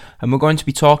least, and we're going to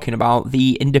be talking about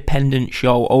the independent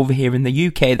show over here in the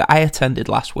UK that I attended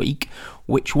last week,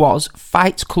 which was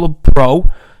Fight Club Pro,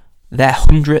 their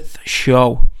 100th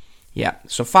show. Yeah,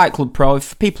 so Fight Club Pro,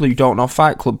 for people who don't know,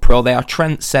 Fight Club Pro, they are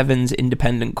Trent Seven's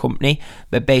independent company.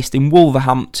 They're based in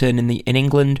Wolverhampton in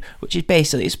England, which is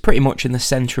basically, it's pretty much in the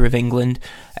centre of England.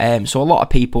 So a lot of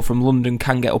people from London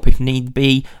can get up if need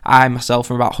be. I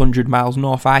myself am about 100 miles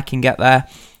north, I can get there.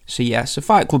 So yeah, so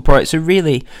Fight Club Pro,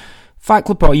 Fight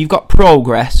Club Pro, you've got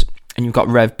Progress and you've got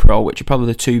Rev Pro, which are probably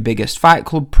the two biggest. Fight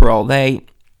Club Pro, they're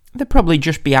probably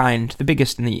just behind, the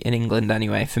biggest in England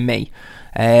anyway, for me.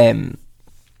 They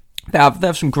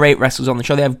have some great wrestlers on the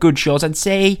show. They have good shows. I'd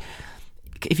say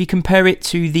if you compare it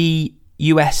to the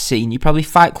US scene, you probably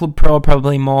Fight Club Pro are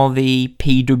probably more the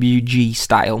PWG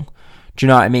style. Do you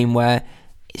know what I mean? Where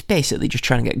it's basically just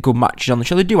trying to get good matches on the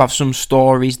show. They do have some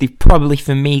stories. They've probably,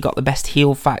 for me, got the best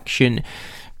heel faction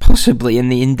possibly in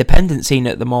the independent scene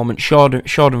at the moment.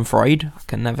 Schadenfreude, I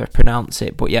can never pronounce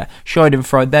it, but yeah,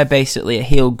 Schadenfreude, they're basically a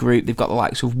heel group. They've got the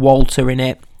likes of Walter in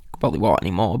it, probably won't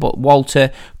anymore, but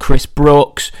Walter, Chris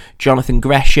Brooks, Jonathan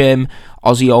Gresham,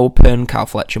 Aussie Open, Kyle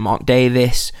Fletcher, Mark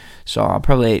Davis, so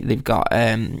they've got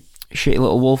Shitty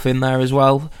Little Wolf in there as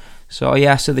well. So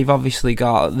yeah, so they've obviously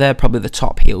they're probably the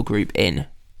top heel group in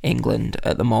England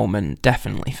at the moment,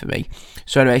 definitely for me.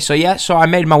 So anyway, so I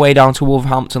made my way down to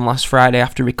Wolverhampton last Friday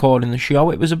after recording the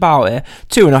show. It was about a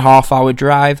 2.5 hour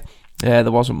drive. There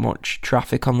wasn't much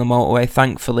traffic on the motorway,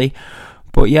 thankfully.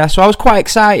 But yeah, so I was quite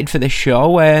excited for this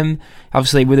show.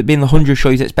 Obviously, with it being the 100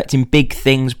 show, he's expecting big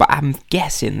things, but I'm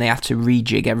guessing they had to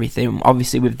rejig everything.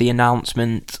 Obviously, with the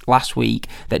announcement last week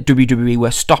that WWE were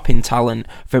stopping talent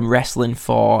from wrestling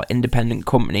for independent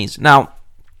companies. Now,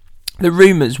 the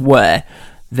rumours were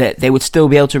that they would still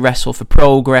be able to wrestle for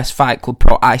Progress, Fight Club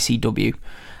Pro, ICW.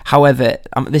 However,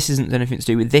 this isn't anything to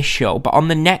do with this show, but on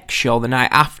the next show, the night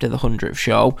after the 100th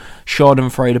show,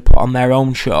 Schadenfreude put on their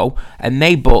own show, and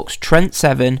they booked Trent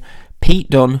Seven, Pete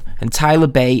Dunne, and Tyler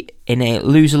Bate in a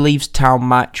loser leaves town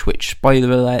match, which,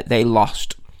 spoiler alert, they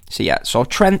lost. So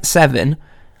Trent Seven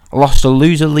lost a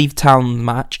loser leave town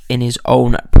match in his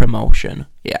own promotion.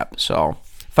 Yeah, so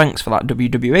thanks for that,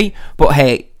 WWE. But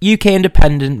hey, UK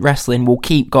independent wrestling will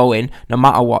keep going no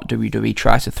matter what WWE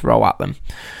tries to throw at them.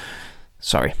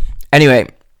 Sorry. Anyway,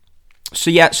 so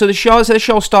the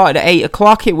show started at 8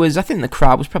 o'clock. It was, I think the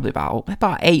crowd was probably about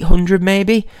 800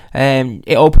 maybe.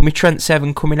 It opened with Trent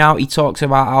Seven coming out. He talks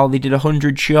about how they did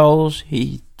 100 shows.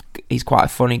 He's quite a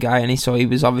funny guy, and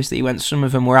he went, some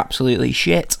of them were absolutely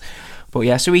shit. But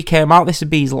yeah, so he came out. This would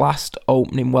be his last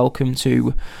opening welcome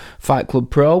to Fight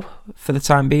Club Pro, for the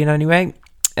time being anyway.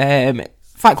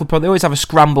 Fight Club Pro, they always have a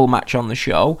scramble match on the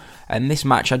show, and this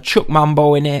match had Chuck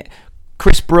Mambo in it,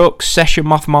 Chris Brooks, Session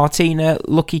Moth Martina,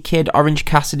 Lucky Kid, Orange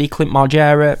Cassidy, Clint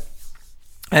Margera,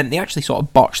 and they actually sort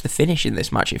of botched the finish in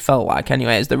this match, it felt like,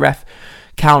 anyway, as the ref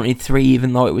counted 3,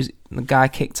 even though it was the guy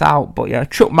kicked out. But yeah,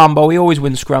 Chuck Mambo, he always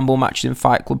wins scramble matches in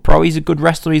Fight Club Pro. He's a good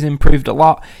wrestler, he's improved a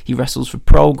lot. He wrestles for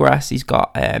Progress, he's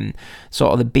got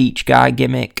sort of the beach guy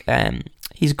gimmick.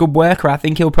 He's a good worker. I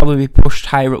think he'll probably be pushed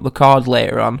higher up the card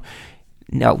later on.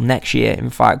 No, next year in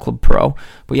Fight Club Pro.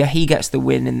 But yeah, he gets the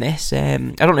win in this. I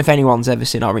don't know if anyone's ever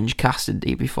seen Orange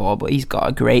Cassidy before, but he's got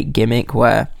a great gimmick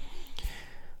where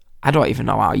I don't even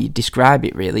know how you describe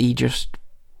it really. He just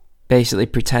basically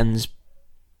pretends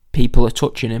people are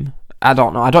touching him. I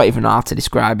don't know. I don't even know how to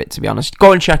describe it, to be honest.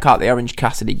 Go and check out the Orange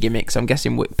Cassidy gimmicks. I'm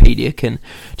guessing Wikipedia can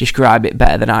describe it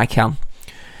better than I can.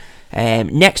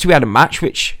 Next, we had a match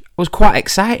which I was quite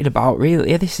excited about,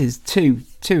 really. Yeah, this is two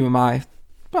of my...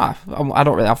 I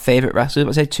don't really have favourite wrestlers,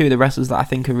 but I'd say two of the wrestlers that I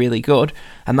think are really good,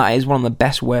 and that is one of the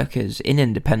best workers in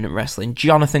independent wrestling,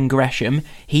 Jonathan Gresham.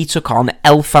 He took on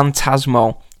El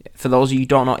Phantasmo. For those of you who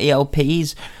don't know,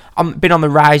 ELP's been on the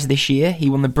rise this year. He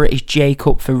won the British J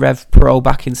Cup for Rev Pro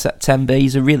back in September.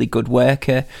 He's a really good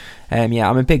worker. I'm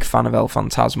a big fan of El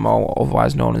Phantasmo,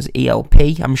 otherwise known as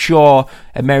ELP. I'm sure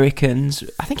Americans...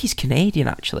 I think he's Canadian,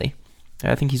 actually.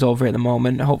 I think he's over at the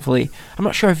moment. Hopefully, I'm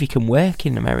not sure if he can work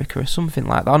in America or something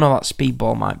like that. I know that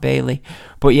Speedball Mike Bailey.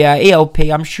 But yeah, ELP,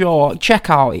 I'm sure. Check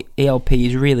out ELP,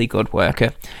 he's a really good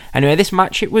worker. Anyway, this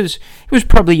match, it was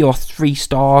probably your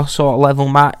 3-star sort of level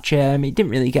match. It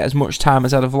didn't really get as much time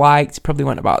as I'd have liked. It probably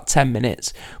went about 10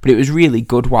 minutes. But it was really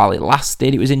good while it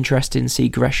lasted. It was interesting to see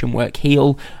Gresham work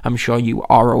heel. I'm sure you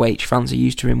ROH fans are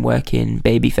used to him working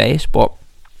babyface. But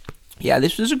yeah,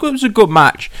 this was a good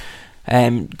match.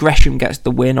 Gresham gets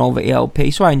the win over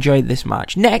ELP, so I enjoyed this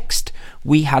match. Next,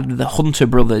 we had the Hunter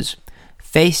brothers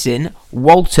facing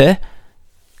Walter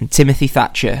and Timothy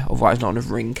Thatcher, otherwise known as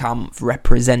Ringkampf,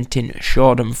 representing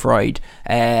Schadenfreude.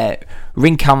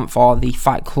 Ringkampf are the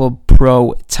Fight Club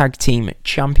Pro Tag Team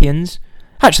Champions.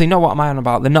 Actually, no, what am I on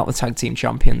about? They're not the Tag Team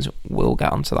Champions. We'll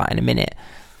get onto that in a minute.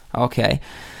 Okay.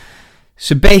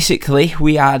 So basically,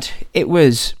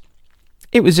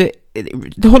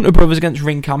 the Hunter Brothers against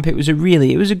Ringkampf. It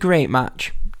was a great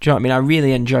match. Do you know what I mean? I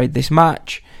really enjoyed this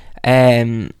match.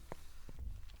 I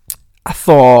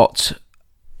thought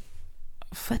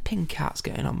Flipping cat's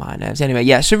getting on my nerves. Anyway,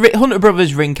 yeah, so Hunter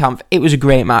Brothers Ringkampf, it was a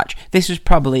great match. This was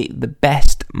probably the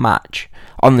best match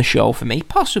on the show for me.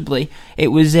 Possibly. It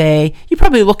was you're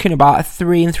probably looking about a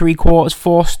 3 3/4,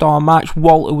 4-star match.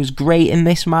 Walter was great in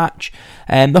this match.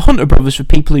 The Hunter Brothers, for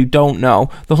people who don't know,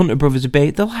 the Hunter Brothers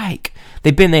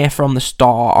they've been there from the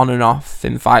start, on and off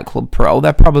in Fight Club Pro.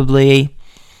 They're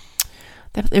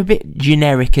a bit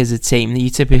generic as a team. They're your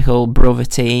typical brother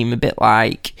team, a bit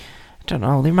like, I don't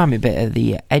know, they remind me a bit of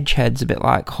the Edgeheads, a bit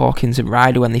like Hawkins and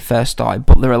Ryder when they first started,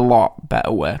 but they're a lot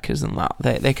better workers than that.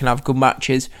 They can have good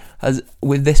matches. As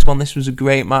with this one, this was a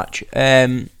great match.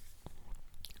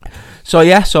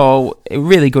 So a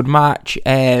really good match.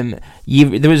 There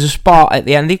was a spot at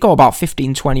the end, they go about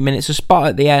 15-20 minutes, a spot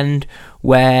at the end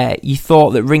where you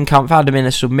thought that Ringkampf had him in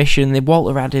a submission.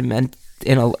 Walter had him in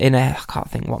a I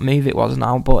can't think what move it was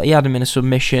now, but he had him in a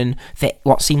submission for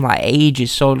what seemed like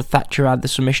ages. So Thatcher had the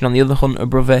submission on the other Hunter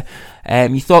brother.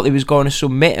 You thought he was going to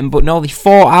submit him, but no, they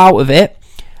fought out of it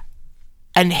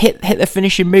and hit the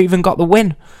finishing move and got the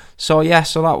win. So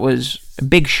that was a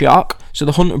big shock. So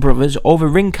the Hunter brothers over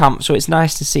Ringkampf. So it's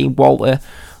nice to see Walter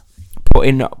put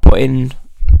in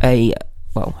a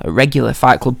regular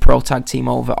Fight Club Pro tag team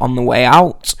over on the way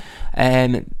out.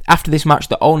 After this match,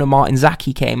 the owner Martin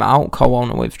Zaki came out,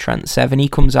 co-owner with Trent Seven. He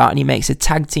comes out and he makes a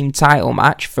tag team title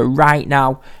match for right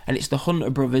now, and it's the Hunter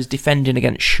brothers defending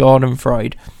against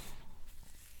Schadenfreude.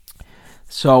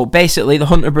 So basically, the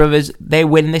Hunter brothers, they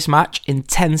win this match in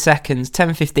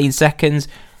 10-15 seconds.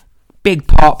 Big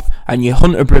pop, and your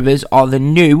Hunter brothers are the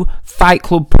new Fight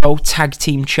Club Pro tag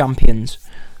team champions.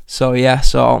 So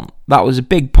that was a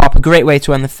big pop, a great way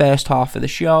to end the first half of the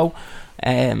show.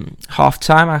 Half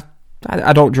time,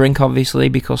 I don't drink obviously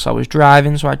because I was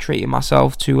driving, so I treated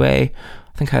myself to I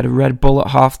think I had a Red Bull at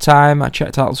half time. I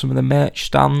checked out some of the merch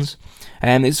stands.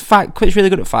 It's really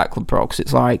good at Fight Club Pro because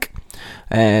it's like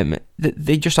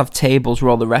they just have tables where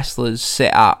all the wrestlers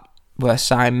sit at, where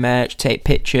sign merch, take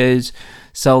pictures,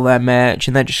 sell their merch,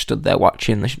 and they're just stood there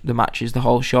watching the matches the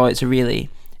whole show. It's a really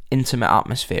intimate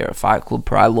atmosphere at Fight Club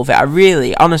Pro. I love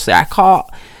it. Honestly, I can't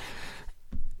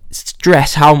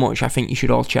stress how much I think you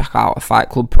should all check out a Fight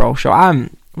Club Pro show.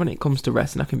 When it comes to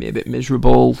wrestling, I can be a bit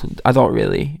miserable. I don't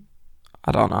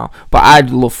know. But I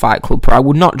love Fight Club Pro. I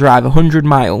would not drive 100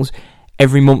 miles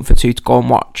every month or two to go and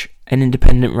watch an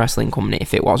independent wrestling company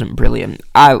if it wasn't brilliant.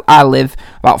 I live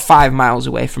about 5 miles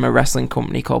away from a wrestling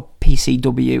company called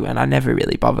PCW, and I never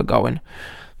really bother going.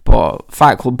 But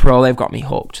Fight Club Pro, they've got me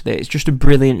hooked. It's just a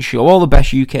brilliant show. All the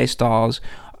best UK stars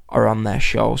are on their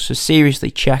show. So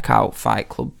seriously, check out Fight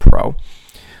Club Pro.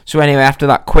 So anyway, after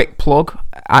that quick plug,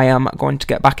 I am going to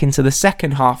get back into the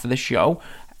second half of the show.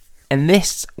 And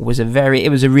this was a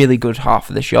really good half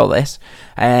of the show, this.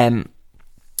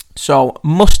 So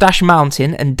Mustache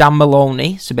Mountain and Dan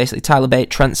Maloney, so basically Tyler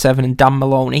Bate, Trent Seven and Dan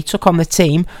Maloney, took on the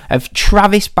team of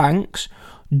Travis Banks,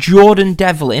 Jordan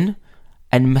Devlin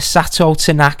and Masato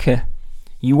Tanaka.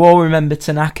 You all remember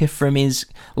Tanaka from his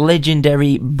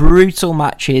legendary brutal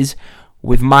matches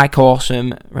with Mike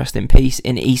Awesome, rest in peace,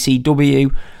 in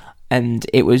ECW. And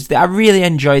I really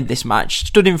enjoyed this match.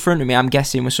 Stood in front of me, I'm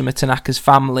guessing, with some of Tanaka's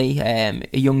family. A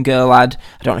young girl I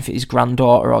don't know if it was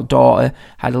granddaughter or daughter,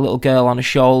 had a little girl on her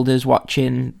shoulders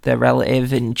watching their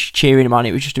relative and cheering him on.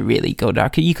 It was just a really good.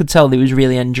 You could tell they was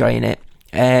really enjoying it.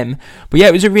 But yeah,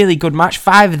 it was a really good match.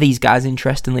 5 of these guys,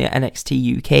 interestingly, are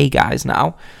NXT UK guys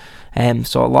now.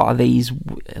 So a lot of these,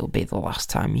 it'll be the last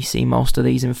time you see most of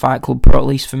these in Fight Club Pro, at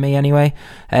least for me anyway.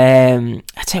 I'd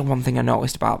say one thing I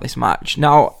noticed about this match.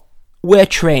 Now, we're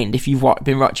trained, if you've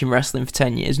been watching wrestling for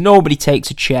 10 years, nobody takes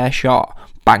a chair shot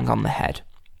bang on the head.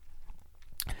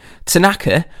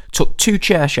 Tanaka took 2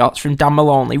 chair shots from Dan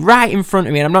Maloney right in front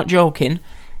of me, and I'm not joking.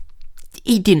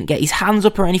 He didn't get his hands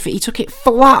up or anything. He took it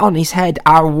flat on his head.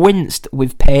 I winced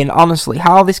with pain, honestly.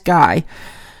 How this guy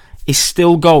is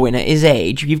still going at his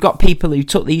age. You've got people who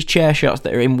took these chair shots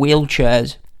that are in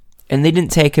wheelchairs, and they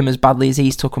didn't take him as badly as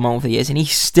he's took them over the years, and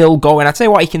he's still going. I tell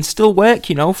you what, he can still work,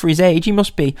 for his age. He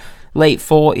must be late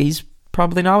 40s,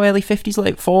 probably now early 50s,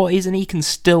 late 40s, and he can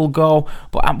still go.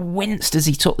 But I'm winced as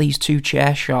he took these 2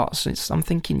 chair shots. I'm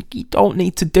thinking, you don't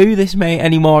need to do this, mate,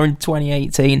 anymore in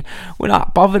 2018. We're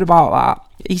not bothered about that.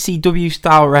 ECW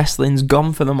style wrestling's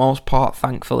gone for the most part,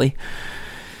 thankfully.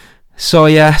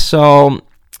 It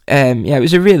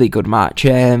was a really good match.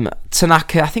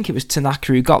 Tanaka, I think it was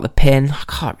Tanaka who got the pin. I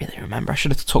can't really remember. I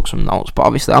should have took some notes, but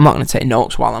obviously I'm not going to take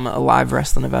notes while I'm at a live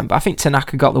wrestling event. But I think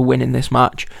Tanaka got the win in this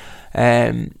match.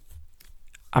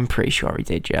 I'm pretty sure he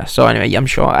did, yeah. So anyway, I'm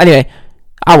sure. Anyway,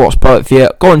 I won't spoil it for you.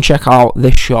 Go and check out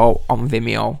this show on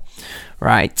Vimeo.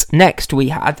 Right, next we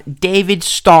had David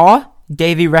Starr,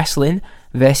 Davey Wrestling,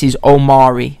 versus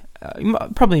Omari.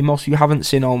 Probably most of you haven't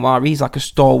seen Omari. He's like a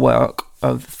stalwart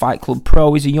of Fight Club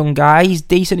Pro. He's a young guy. He's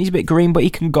decent. He's a bit green, but he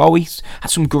can go. He's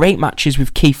had some great matches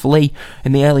with Keith Lee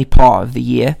in the early part of the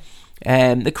year.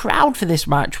 The crowd for this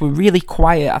match were really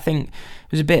quiet. I think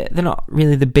it was a bit. They're not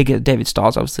really the biggest. David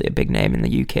Starr's obviously a big name in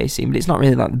the UK scene, but it's not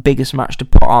really like the biggest match to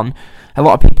put on. A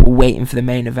lot of people were waiting for the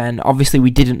main event. Obviously,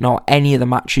 we didn't know any of the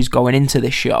matches going into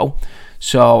this show,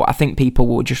 so I think people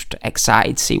were just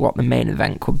excited to see what the main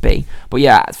event could be. But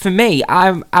yeah, for me,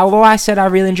 although I said I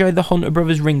really enjoyed the Hunter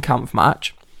Brothers Ring Kampf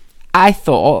match, I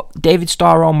thought David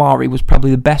Starr Omari was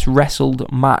probably the best wrestled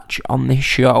match on this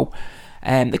show.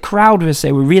 The crowd, as I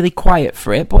say, were really quiet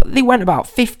for it, but they went about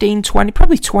 15, 20,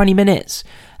 probably 20 minutes.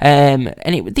 And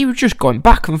they were just going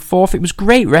back and forth. It was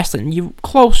great wrestling. You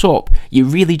close up, you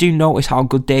really do notice how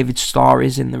good David Starr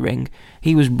is in the ring.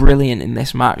 He was brilliant in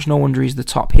this match. No wonder he's the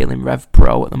top heel in Rev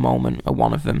Pro at the moment, or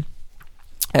one of them.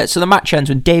 So the match ends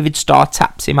when David Starr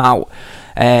taps him out.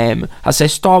 I say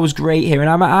Starr was great here,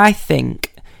 and I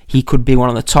think he could be one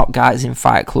of the top guys in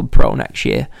Fight Club Pro next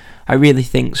year. I really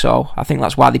think so. I think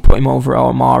that's why they put him over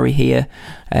Omari here.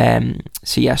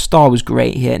 So yeah, Starr was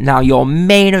great here. Now your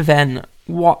main event,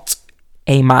 what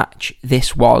a match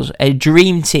this was. A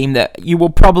dream team that you will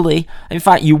probably, in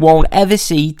fact you won't ever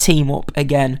see team up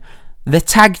again. The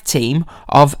tag team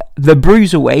of the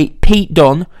Bruiserweight, Pete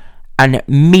Dunne and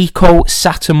Miko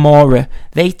Satomura.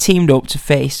 They teamed up to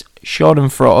face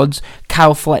Schadenfreude,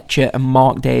 Kyle Fletcher and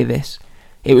Mark Davis.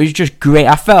 It was just great.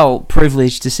 I felt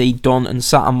privileged to see Dunne and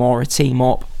Satomura team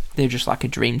up. They're just like a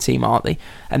dream team, aren't they?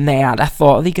 And I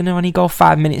thought, are they going to only go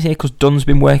 5 minutes here because Dunne's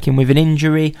been working with an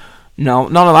injury? No,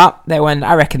 none of that.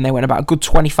 I reckon they went about a good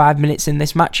 25 minutes in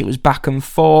this match. It was back and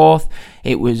forth.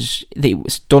 It was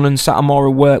Dunne and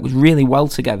Satomura worked really well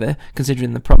together,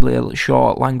 considering they're probably a little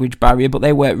short language barrier, but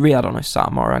they worked really, I don't know if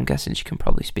Satomura, I'm guessing she can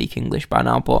probably speak English by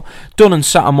now, but Dunne and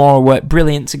Satomura worked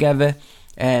brilliant together.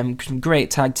 Some great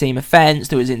tag team offense.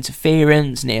 There was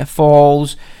interference, near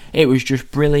falls. It was just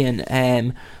brilliant.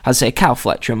 I'd say Kyle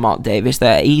Fletcher and Mark Davis,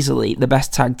 they're easily the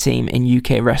best tag team in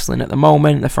UK wrestling at the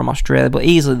moment. They're from Australia, but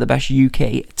easily the best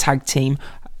UK tag team.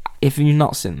 If you've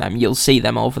not seen them, you'll see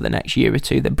them over the next year or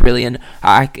two. They're brilliant.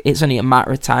 It's only a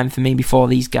matter of time for me before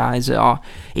these guys are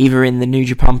either in the New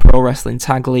Japan Pro Wrestling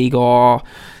Tag League or,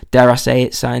 dare I say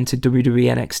it, signed to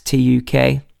WWE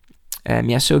NXT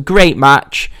UK. So a great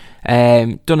match.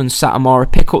 Dunne and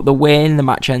Satomura pick up the win. The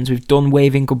match ends with Dunne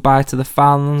waving goodbye to the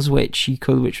fans, which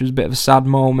was a bit of a sad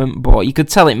moment, but you could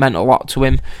tell it meant a lot to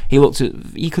him.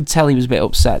 You could tell he was a bit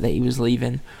upset that he was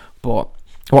leaving, but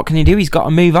what can he do? He's got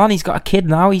to move on. He's got a kid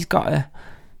now. He's got to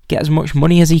get as much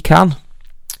money as he can.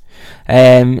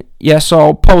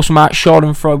 So post-match,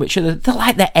 Schadenfreude, which they're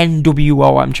like the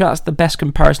NWO. I'm sure that's the best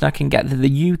comparison I can get. They're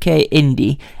the UK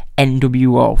indie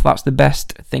NWO. That's the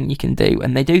best thing you can do,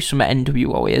 and they do some at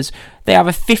NWO is they have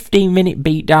a 15-minute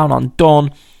beatdown on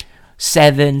Dunne.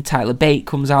 Seven, Tyler Bate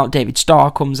comes out, David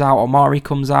Starr comes out, Omari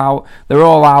comes out. They're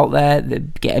all out there. They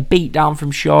get a beatdown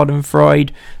from Schadenfreude.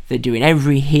 They're doing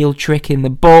every heel trick in the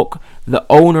book. The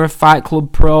owner of Fight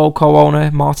Club Pro,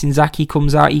 co-owner Martin Zaki,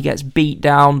 comes out. He gets beat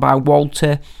down by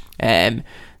Walter.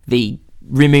 They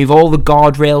remove all the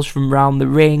guardrails from around the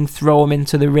ring, throw them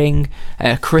into the ring.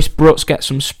 Chris Brooks gets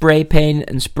some spray paint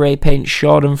and spray paint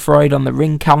Schadenfreude on the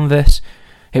ring canvas.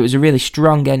 It was a really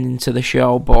strong ending to the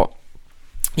show, but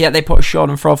yeah, they put a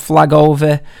Schadenfreude flag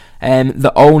over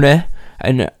the owner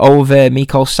and over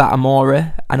Miko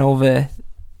Satomura and over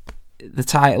the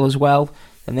title as well.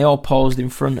 And they all posed in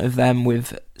front of them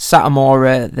with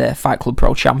Satomura, the Fight Club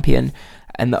Pro champion,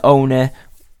 and the owner.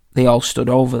 They all stood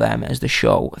over them as the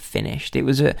show finished. It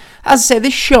was as I say,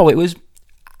 this show,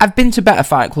 I've been to better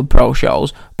Fight Club Pro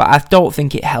shows, but I don't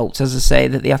think it helped, as I say,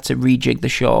 that they had to rejig the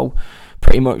show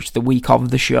pretty much the week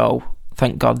of the show.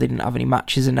 Thank God they didn't have any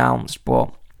matches announced,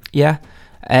 but yeah.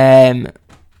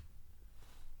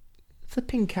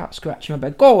 Flipping cat scratching my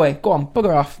bed. Go away, go on,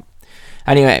 bugger off.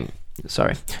 Anyway,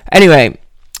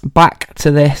 back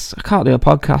to this. I can't do a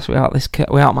podcast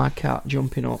without my cat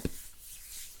jumping up.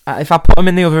 If I put them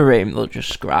in the other room, they'll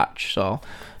just scratch. So,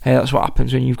 hey, that's what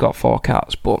happens when you've got 4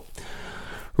 cats. But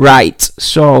right,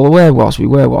 so where was we?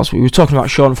 We were talking about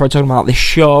Schadenfreude, talking about this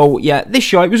show. Yeah, this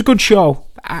show, it was a good show.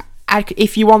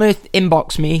 If you want to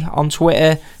inbox me on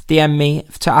Twitter, DM me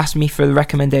to ask me for the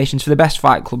recommendations for the best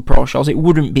Fight Club Pro shows, it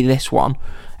wouldn't be this one.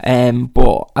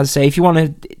 But as I say, if you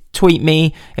want to tweet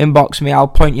me, inbox me, I'll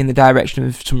point you in the direction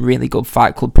of some really good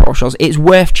Fight Club Pro shows. It's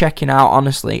worth checking out,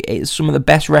 honestly. It's some of the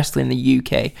best wrestling in the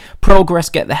UK. Progress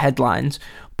get the headlines,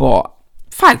 but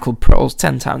Fight Club Pro's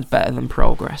 10 times better than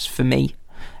Progress, for me.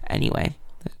 Anyway,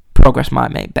 Progress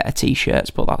might make better t-shirts,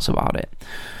 but that's about it.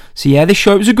 So yeah, this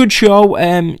show, it was a good show.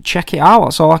 Check it out,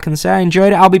 that's all I can say. I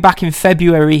enjoyed it. I'll be back in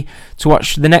February to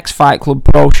watch the next Fight Club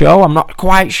Pro show. I'm not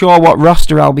quite sure what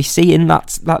roster I'll be seeing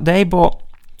that day, but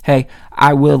hey,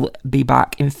 I will be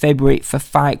back in February for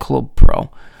Fight Club Pro.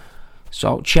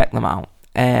 So check them out.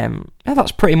 Yeah,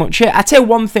 that's pretty much it. I tell you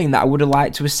one thing that I would have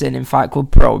liked to have seen in Fight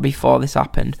Club Pro before this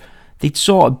happened. They'd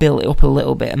sort of built it up a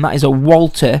little bit, and that is a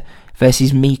Walter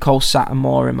versus Miko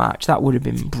Satomura match. That would have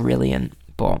been brilliant,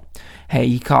 but hey,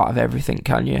 you can't have everything,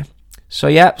 can you? So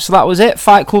yeah, so that was it.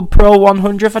 Fight Club Pro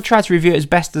 100. I tried to review it as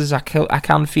best as I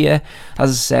can for you.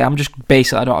 As I say, I'm just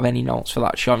basically, I don't have any notes for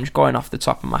that show. I'm just going off the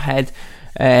top of my head.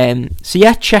 So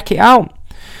yeah, check it out.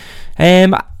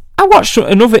 I watched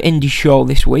another indie show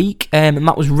this week, and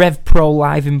that was Rev Pro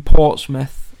live in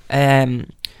Portsmouth.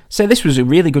 So this was a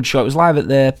really good show. It was live at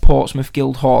the Portsmouth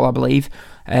Guildhall, I believe.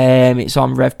 It's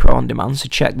on Rev Pro on demand, so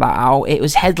check that out. It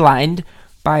was headlined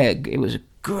by it was a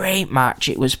great match.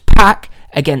 It was Pac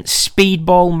against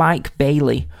Speedball Mike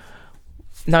Bailey.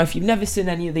 Now, if you've never seen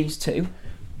any of these two,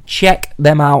 check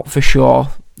them out for sure.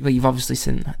 Well, you've obviously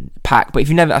seen Pac, but if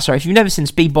you've never seen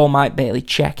Speedball Mike Bailey,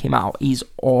 check him out. He's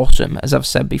awesome, as I've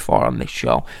said before on this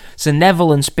show. So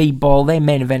Neville and Speedball, they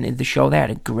main evented the show. They had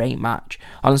a great match.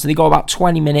 Honestly, they go about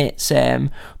 20 minutes.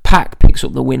 Pac picks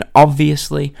up the win,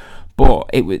 obviously, but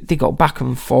they go back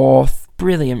and forth.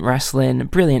 Brilliant wrestling,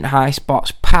 brilliant high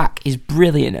spots. Pac is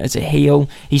brilliant as a heel.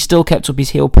 He still kept up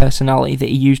his heel personality that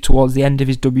he used towards the end of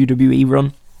his WWE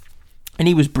run. And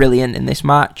he was brilliant in this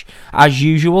match, as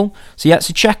usual. So yeah,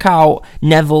 so check out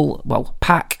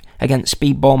Pac against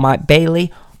Speedball Mike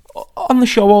Bailey. On the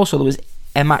show also, there was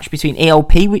a match between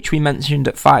ALP, which we mentioned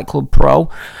at Fight Club Pro.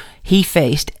 He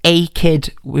faced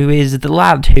A-Kid, who is the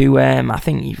lad who, I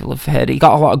think you will have heard, he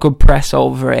got a lot of good press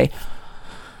over a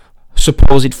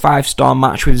supposed 5-star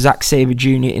match with Zack Sabre Jr.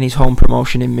 in his home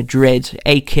promotion in Madrid.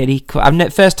 A-Kid,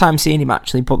 I've first time seeing him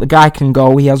actually, but the guy can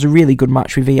go. He has a really good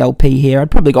match with ELP here. I'd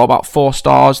probably go about 4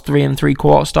 stars, 3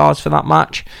 3/4 stars for that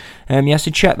match.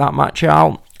 So check that match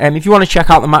out. If you want to check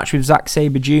out the match with Zack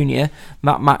Sabre Jr.,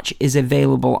 that match is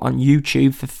available on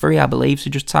YouTube for free, I believe.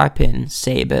 So just type in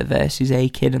Sabre versus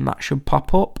A-Kid and that should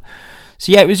pop up.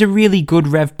 So yeah, it was a really good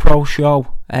Rev Pro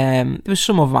show. There was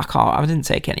some of them I didn't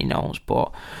take any notes,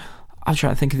 but I'm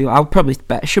trying to think of the.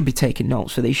 I should be taking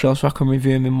notes for these shows so I can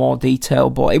review them in more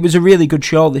detail. But it was a really good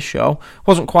show. This show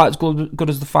wasn't quite as good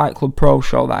as the Fight Club Pro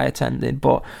show that I attended,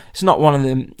 but it's not one of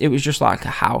them. It was just like a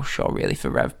house show really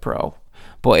for Rev Pro,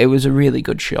 but it was a really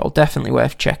good show. Definitely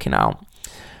worth checking out.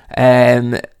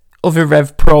 Other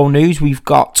Rev Pro news: we've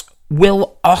got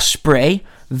Will Ospreay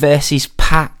versus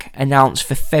Pac announced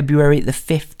for February the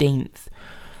 15th.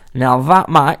 Now, that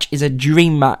match is a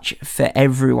dream match for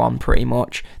everyone, pretty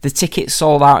much. The tickets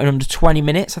sold out in under 20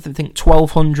 minutes. I think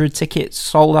 1,200 tickets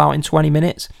sold out in 20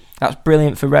 minutes. That's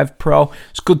brilliant for Rev Pro.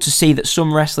 It's good to see that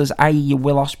some wrestlers, i.e. your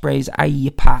Will Ospreays, i.e.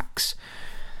 your Pacs,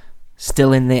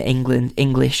 still in the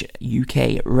English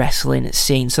UK wrestling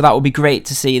scene. So that would be great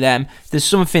to see them. There's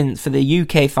something for the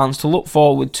UK fans to look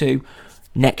forward to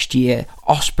next year.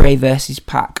 Ospreay versus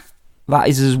Pac. That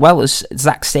is as well as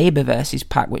Zack Sabre versus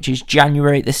Pac, which is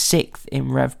January the 6th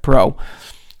in Rev Pro.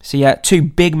 So yeah, 2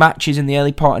 big matches in the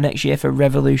early part of next year for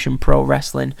Revolution Pro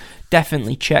Wrestling.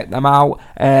 Definitely check them out.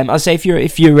 I'd say if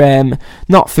you're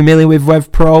not familiar with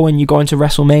Rev Pro and you're going to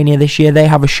WrestleMania this year, they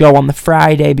have a show on the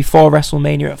Friday before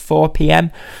WrestleMania at 4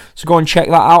 p.m. So go and check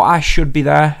that out. I should be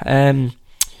there.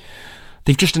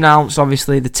 They've just announced,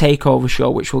 obviously, the TakeOver show,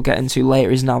 which we'll get into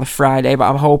later, is now the Friday, but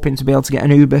I'm hoping to be able to get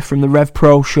an Uber from the Rev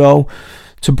Pro show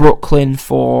to Brooklyn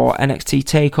for NXT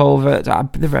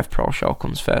TakeOver. The Rev Pro show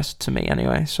comes first to me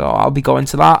anyway, so I'll be going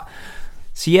to that.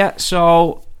 So yeah,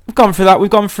 so we've gone through that. We've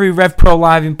gone through Rev Pro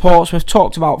Live in Portsmouth,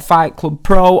 talked about Fight Club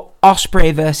Pro,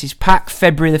 Ospreay versus Pac,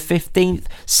 February the 15th,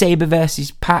 Sabre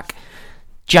versus Pac,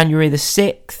 January the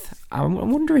 6th. I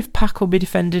wonder if Pac will be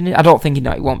defending it. I don't think he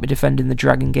won't be defending the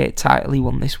Dragon Gate title he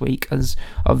won this week, as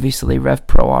obviously Rev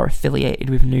Pro are affiliated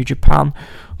with New Japan.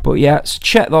 But yeah, so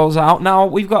check those out. Now,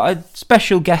 we've got a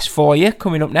special guest for you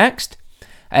coming up next.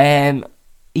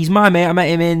 He's my mate. I met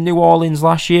him in New Orleans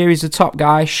last year. He's a top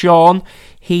guy, Sean.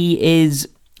 He is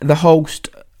the host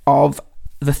of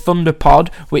the Thunder Pod,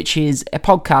 which is a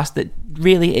podcast that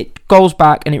really, it goes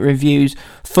back and it reviews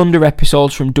Thunder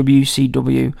episodes from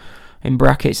WCW. In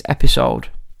brackets, episode.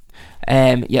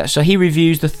 So he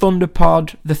reviews the Thunder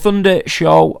Pod, the Thunder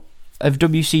show of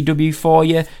WCW for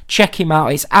you. Check him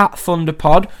out. It's at Thunder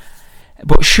Pod.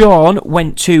 But Sean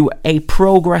went to a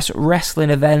Progress Wrestling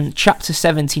event, Chapter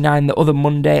 79, the other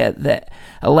Monday at the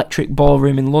Electric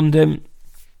Ballroom in London.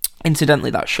 Incidentally,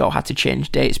 that show had to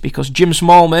change dates because Jim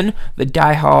Smallman, the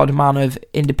die-hard man of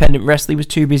independent wrestling, was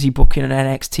too busy booking an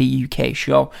NXT UK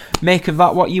show. Make of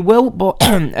that what you will, but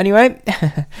anyway,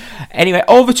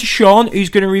 over to Sean, who's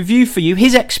going to review for you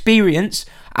his experience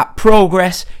at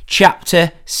Progress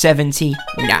Chapter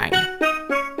 79.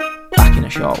 Back in a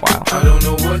short while.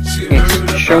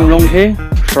 It's Sean Long here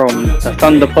from the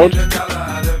Thunder Pod.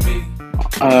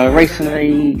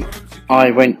 Recently,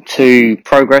 I went to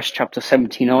Progress Chapter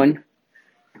 79.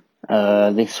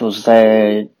 This was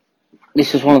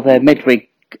one of their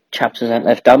midweek chapters that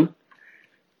they've done.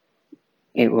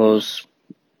 It was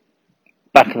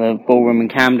back at the ballroom in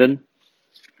Camden.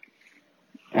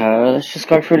 Let's just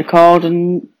go through the card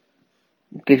and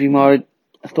give you my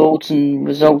thoughts and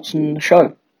results on the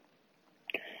show.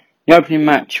 The opening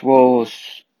match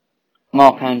was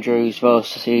Mark Andrews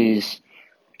versus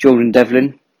Jordan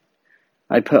Devlin.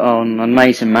 They put on an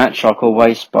amazing match, like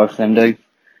always, both of them do.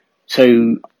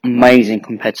 Two amazing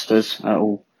competitors that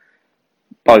will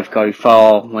both go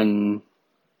far when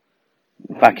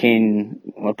both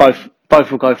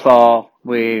will go far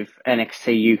with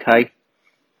NXT UK.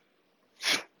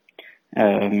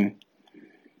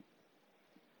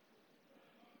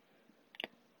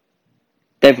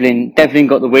 Devlin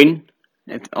got the win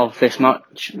of this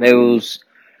match. There was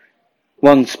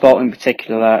one spot in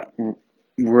particular that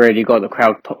really got the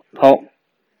crowd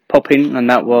popping, and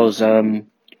that was a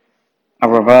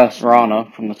reverse Rana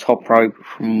from the top rope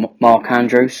from Mark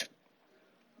Andrews.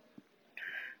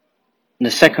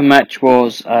 The second match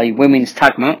was a women's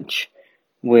tag match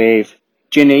with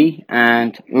Ginny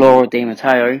and Laura Di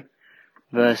Matteo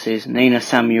versus Nina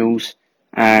Samuels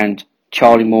and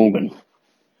Charlie Morgan.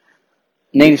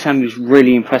 Nina Samuels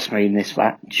really impressed me in this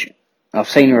match. I've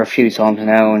seen her a few times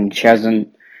now and she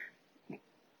hasn't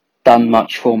done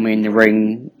much for me in the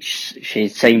ring. She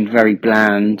seemed very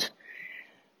bland,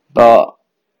 but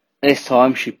this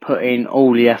time she put in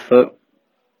all the effort,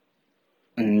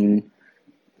 and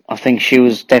I think she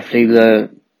was definitely the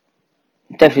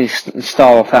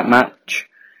star of that match.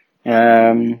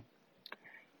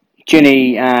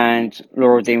 Ginny and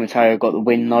Laura Di Matteo got the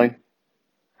win though.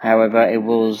 However, it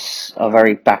was a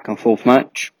very back and forth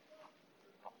match.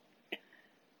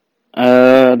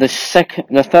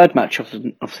 The third match of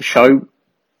the show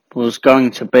was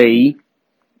going to be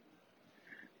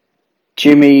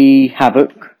Jimmy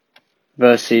Havoc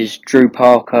versus Drew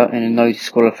Parker in a no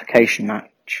disqualification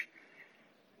match.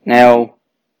 Now,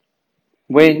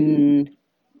 when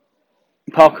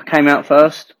Parker came out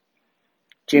first,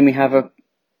 Jimmy Havoc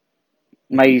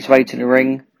made his way to the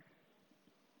ring,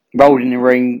 rolled in the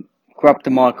ring, grabbed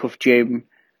the mic off Jim,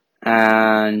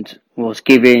 and was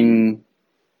giving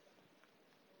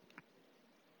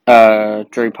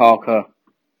Drew Parker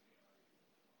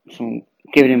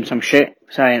giving him some shit,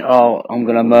 saying, "Oh, I'm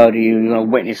gonna murder you. You're gonna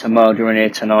witness a murder in here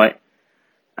tonight."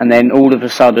 And then all of a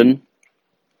sudden,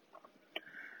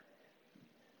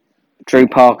 Drew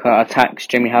Parker attacks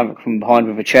Jimmy Havoc from behind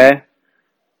with a chair,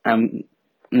 and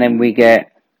then we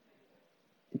get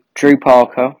Drew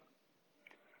Parker,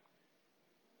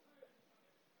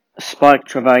 Spike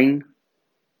Travane,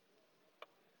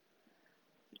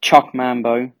 Chuck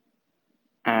Mambo,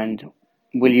 and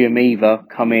William Eva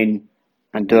come in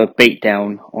and do a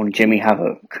beatdown on Jimmy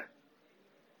Havoc.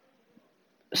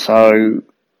 So,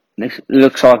 it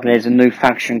looks like there's a new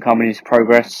faction coming into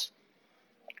Progress.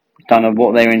 Don't know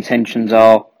what their intentions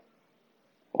are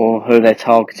or who they're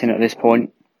targeting at this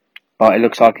point, but it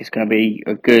looks like it's going to be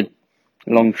a good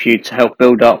long feud to help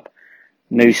build up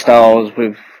new stars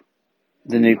with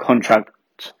the new contract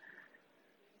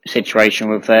situation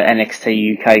with the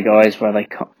NXT UK guys, where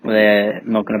they're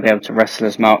not going to be able to wrestle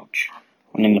as much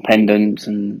on independence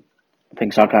and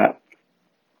things like that.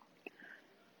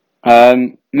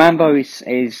 Mambo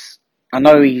is I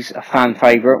know he's a fan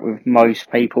favourite with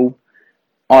most people.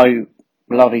 I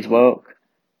love his work.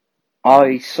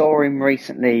 I saw him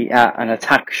recently at an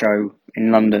Attack show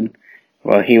in London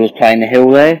where he was playing the heel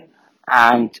there,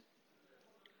 and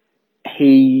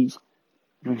he's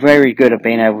very good at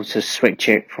being able to switch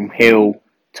it from heel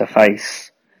to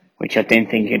face, which I didn't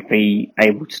think he'd be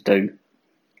able to do,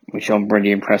 which I'm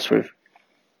really impressed with.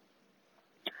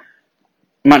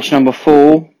 Match number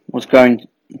 4 was going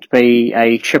to be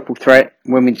a triple threat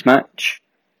women's match.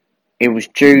 It was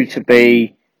due to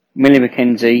be Millie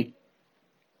McKenzie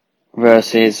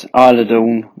versus Isla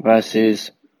Dawn versus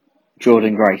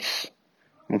Jordan Grace.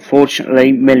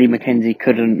 Unfortunately, Millie McKenzie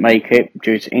couldn't make it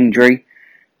due to injury,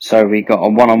 so we got a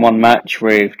one-on-one match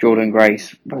with Jordan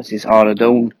Grace versus Isla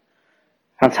Dawn.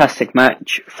 Fantastic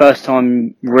match. First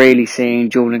time really seeing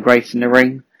Jordan Grace in the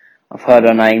ring. I've heard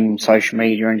her name on social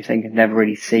media or anything. I've never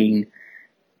really seen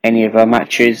any of her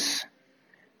matches,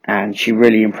 and she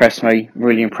really impressed me,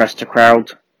 really impressed the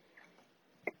crowd.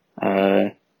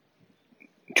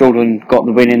 Jordan got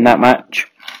the win in that match.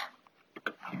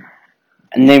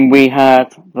 And then we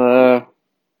had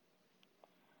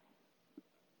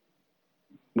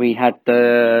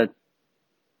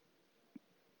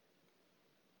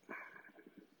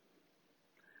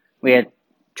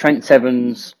Trent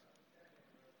Seven's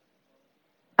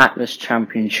Atlas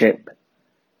Championship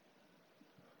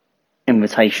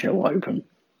Invitational Open.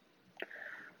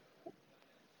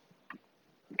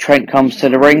 Trent comes to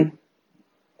the ring.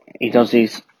 He does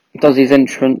his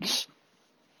entrance,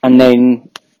 and then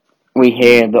we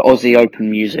hear the Aussie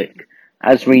Open music.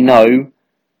 As we know,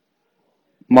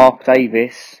 Mark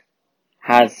Davis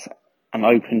has an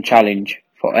open challenge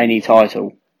for any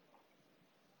title.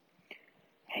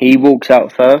 He walks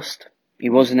out first. He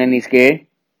wasn't in his gear.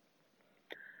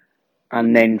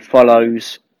 And then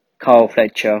follows Carl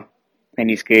Fletcher in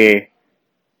his gear.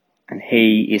 And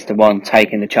he is the one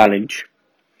taking the challenge.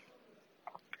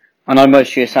 I know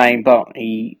most of you are saying, but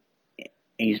he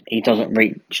doesn't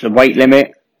reach the weight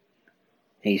limit.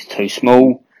 He's too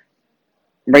small.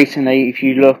 Recently, if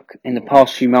you look in the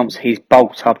past few months, he's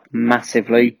bulked up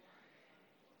massively.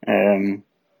 And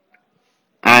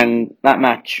that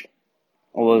match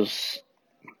was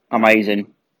amazing.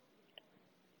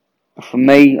 For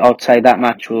me, I'd say that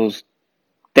match was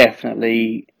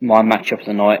definitely my match of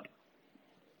the night.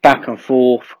 Back and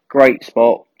forth, great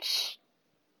spots,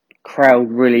 crowd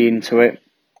really into it.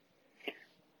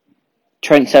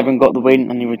 Trent Seven got the win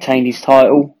and he retained his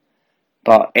title,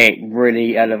 but it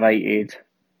really elevated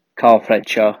Carl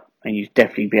Fletcher, and you'd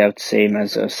definitely be able to see him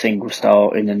as a single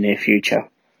star in the near future.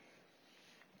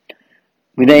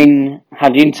 We then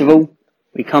had the interval.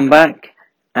 We come back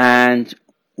and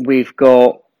we've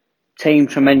got Team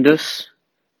Tremendous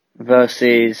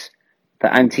versus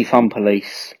the Anti-Fun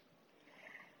Police.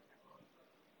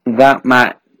 That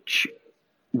match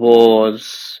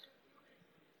was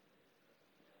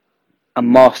a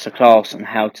masterclass on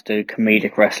how to do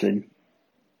comedic wrestling,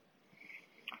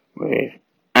 with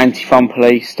Anti-Fun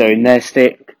Police doing their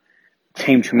stick,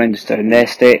 Team Tremendous doing their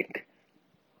stick.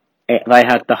 They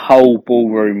had the whole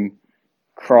ballroom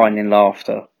crying in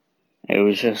laughter. It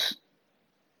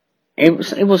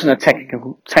wasn't a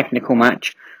technical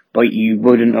match, but you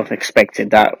wouldn't have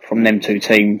expected that from them two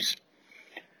teams.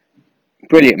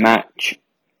 Brilliant match,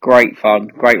 great fun,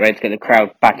 great way to get the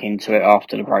crowd back into it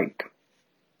after the break.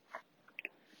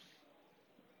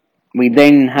 We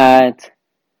then had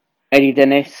Eddie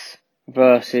Dennis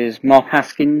versus Mark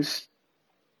Haskins.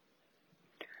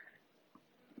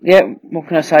 Yeah, what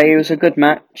can I say? It was a good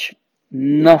match.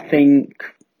 Nothing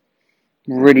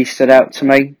really stood out to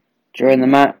me during the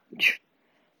match.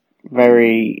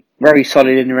 Very, very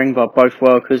solid in the ring by both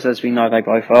workers, as we know they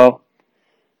both are.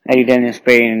 Eddie Dennis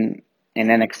being in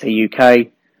NXT UK.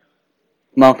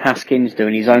 Mark Haskins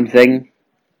doing his own thing.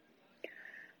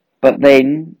 But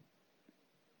then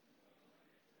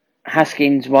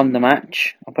Haskins won the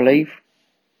match, I believe.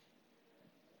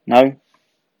 No.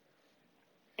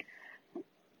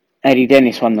 Eddie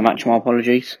Dennis won the match, my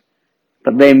apologies.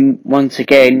 But then, once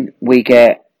again, we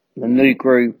get the new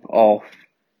group of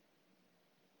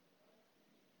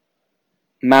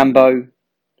Mambo,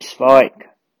 Spike,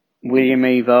 William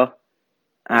Eva,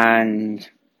 and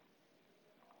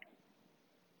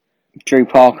Drew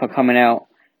Parker coming out,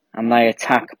 and they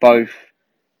attack both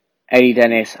Eddie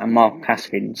Dennis and Mark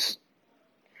Haskins.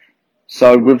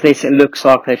 So with this, it looks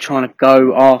like they're trying to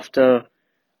go after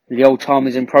the old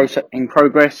timers in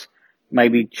progress.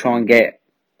 Maybe try and get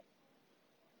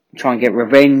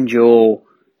revenge, or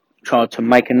try to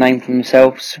make a name for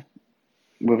themselves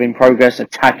within progress,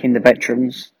 attacking the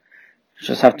veterans.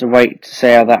 Just have to wait to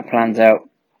see how that plans out.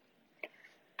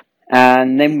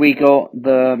 And then we got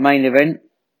the main event,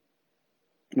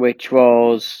 which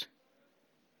was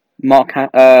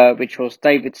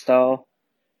David Starr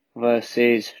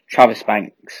versus Travis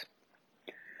Banks.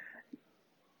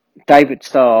 David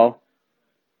Starr,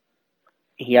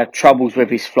 he had troubles with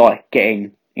his flight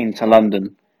getting into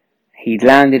London. He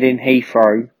landed in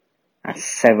Heathrow at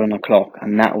 7 o'clock,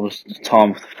 and that was the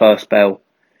time of the first bell.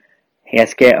 He had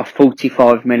to get a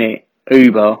 45-minute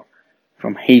Uber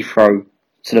from Heathrow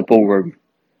to the ballroom.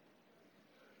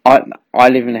 I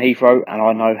live in Heathrow, and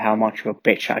I know how much of a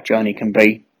bitch that journey can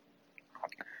be.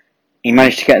 He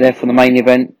managed to get there for the main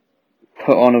event,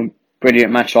 put on a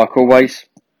brilliant match like always.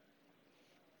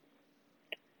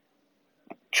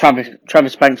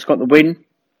 Travis Banks got the win.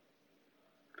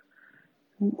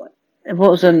 It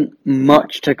wasn't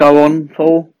much to go on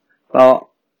for, but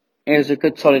it was a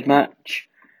good solid match.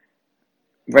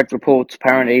 Read reports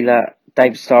apparently that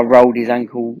David Starr rolled his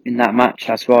ankle in that match.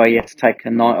 That's why he had to take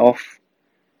a night off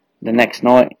the next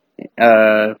night,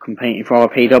 competing for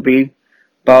RPW.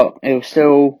 But it was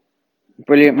still a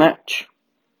brilliant match.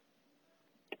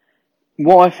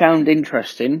 What I found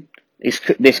interesting is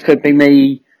this could be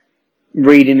me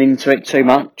reading into it too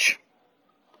much.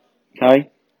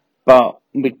 Okay? But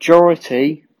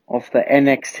majority of the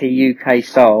NXT UK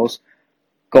stars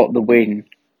got the win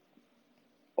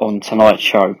on tonight's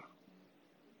show.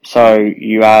 So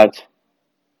you had,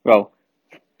 well,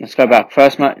 let's go back.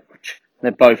 First match,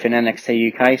 they're both in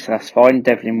NXT UK, so that's fine.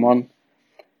 Devlin won.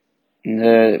 In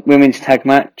the women's tag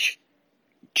match,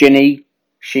 Ginny,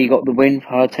 she got the win for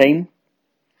her team.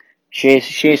 She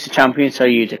is the champion, so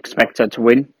you'd expect her to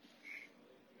win.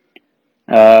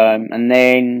 And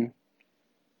then,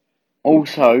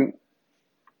 also,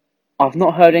 I've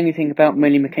not heard anything about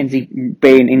Millie McKenzie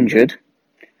being injured.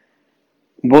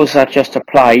 Was that just a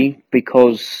play?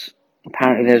 Because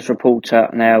apparently there's reports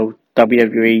that now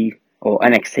WWE or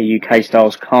NXT UK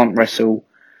stars can't wrestle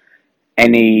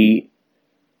any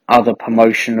other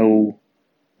promotional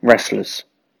wrestlers.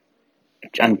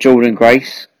 And Jordynne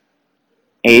Grace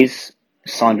is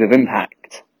signed with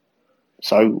Impact.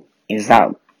 So is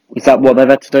that what they've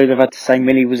had to do? They've had to say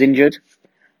Millie was injured?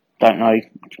 Don't know.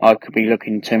 I could be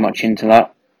looking too much into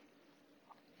that.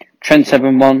 Trent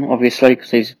Seven won, obviously,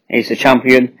 because he's the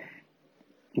champion.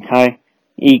 Okay.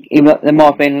 There might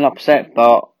have been an upset,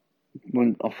 but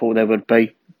I thought there would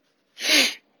be.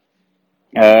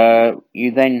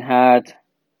 You then had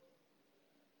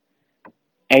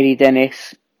Eddie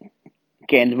Dennis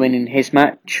getting the win in his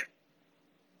match.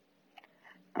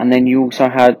 And then you also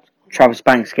had Travis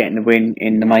Banks getting the win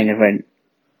in the main event.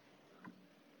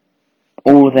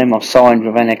 All of them are signed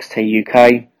with NXT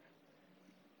UK.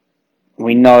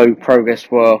 We know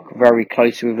Progress work very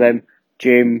closely with them.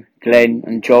 Jim, Glenn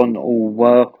and John all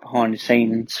work behind the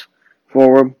scenes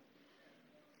for them.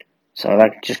 So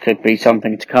that just could be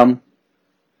something to come.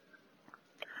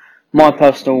 My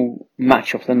personal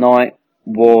match of the night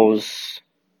was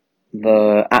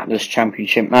the Atlas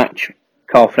Championship match.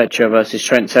 Carl Fletcher versus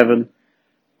Trent Seven.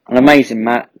 An amazing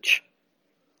match.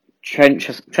 Trent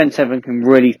Seven can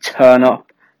really turn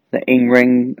up the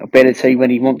in-ring ability when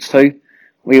he wants to.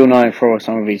 We all know him for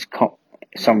some of his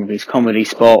comedy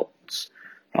spots,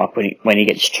 like when he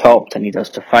gets chopped and he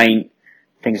does the feint,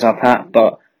 things like that.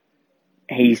 But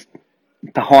he's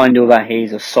behind all that.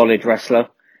 He's a solid wrestler,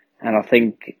 and I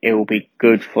think it will be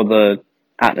good for the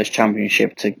Atlas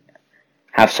Championship to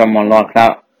have someone like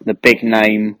that, the big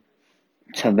name,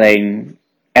 to then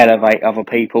elevate other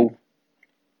people.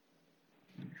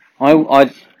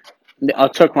 I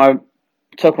took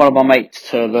one of my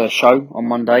mates to the show on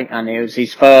Monday, and it was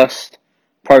his first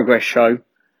Progress show,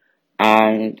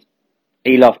 and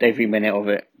he loved every minute of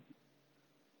it.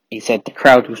 He said the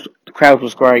crowd was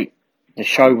great, the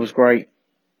show was great,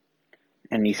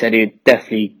 and he said he'd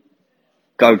definitely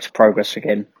go to Progress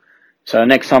again. So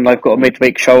next time they've got a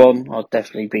midweek show on, I'll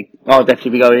definitely be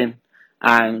going,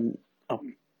 and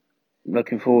I'm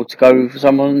looking forward to go for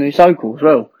someone who's local as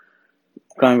well.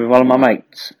 Going with one of my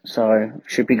mates, so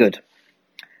should be good.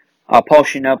 I'll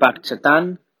pass you now back to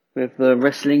Dan with the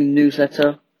wrestling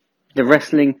newsletter, the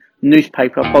wrestling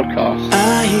newspaper podcast.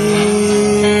 I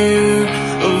hear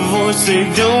a voice say,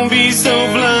 "Don't be so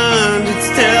blind. It's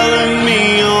telling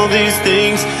me all these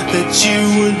things that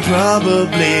you would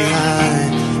probably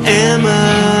hide. Am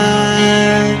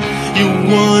I your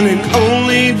one and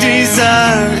only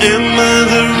desire? Am I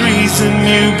the reason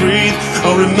you breathe,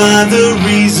 or am I the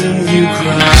reason you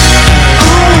cry?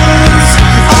 Always,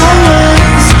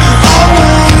 always,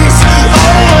 always,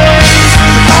 always,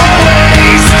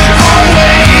 always,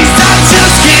 always. I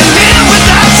just can't live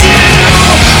without you.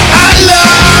 I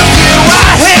love you,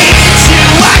 I hate you,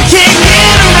 I can't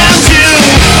get around you.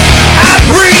 I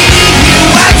breathe you,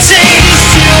 I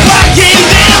taste you, I can't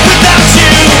live without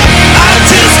you. I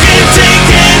just can't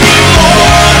take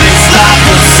anymore. It's like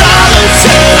a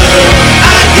solitude.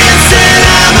 I can say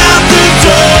I'm out the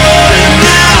door, and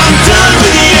now I'm done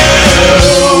with you.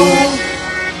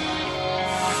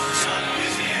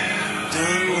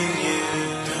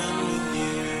 Done with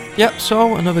you. Yep,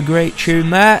 so another great tune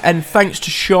there, and thanks to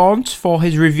Sean for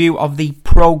his review of the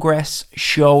Progress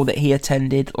show that he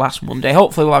attended last Monday.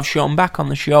 Hopefully we'll have Sean back on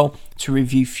the show to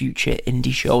review future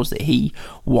indie shows that he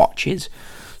watches.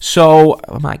 So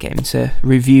I might get him to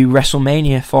review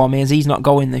WrestleMania for me, as he's not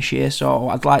going this year, so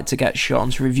I'd like to get Sean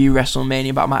to review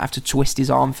WrestleMania, but I might have to twist his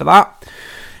arm for that.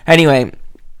 Anyway,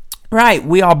 right,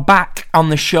 we are back on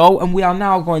the show, and we are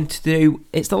now going to do,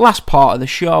 it's the last part of the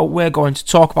show, we're going to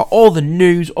talk about all the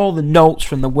news, all the notes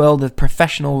from the world of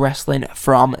professional wrestling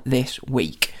from this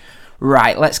week.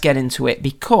 Right, let's get into it,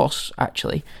 because,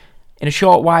 actually, in a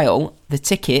short while, the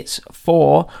tickets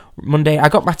for Monday, I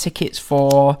got my tickets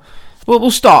for... Well,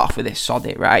 we'll start off with this, sod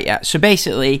it, right? Yeah. So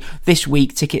basically, this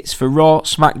week, tickets for Raw,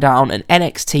 SmackDown, and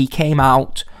NXT came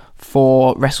out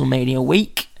for WrestleMania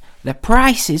week. The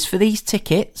prices for these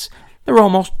tickets, they're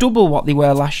almost double what they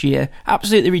were last year.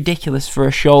 Absolutely ridiculous for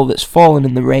a show that's fallen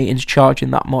in the ratings,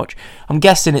 charging that much. I'm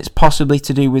guessing it's possibly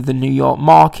to do with the New York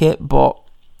market, but...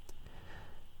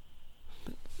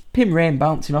 Pim Rain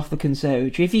bouncing off the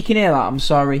conservatory. If you can hear that, I'm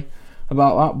sorry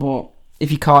about that, but...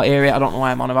 If you can't hear it, I don't know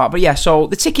what I'm on about. But yeah, so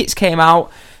the tickets came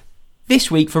out this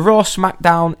week for Raw,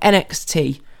 SmackDown,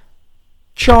 NXT.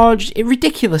 Charged a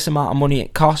ridiculous amount of money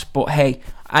it cost, but hey,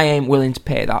 I ain't willing to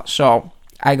pay that. So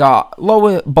I got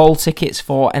lower bowl tickets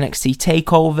for NXT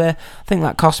TakeOver. I think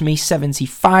that cost me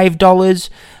 $75.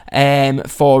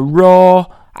 For Raw,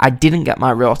 I didn't get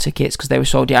my Raw tickets because they were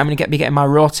so dear. I'm going to be getting my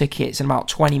Raw tickets in about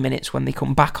 20 minutes when they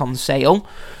come back on sale.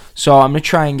 So I'm going to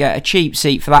try and get a cheap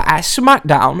seat for that. At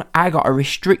SmackDown, I got a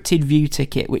restricted view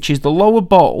ticket, which is the lower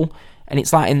bowl, and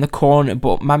it's like in the corner.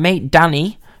 But my mate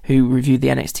Danny, who reviewed the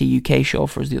NXT UK show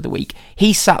for us the other week,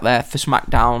 he sat there for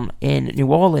SmackDown in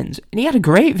New Orleans, and he had a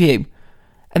great view.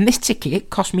 And this ticket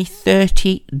cost me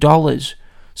 $30.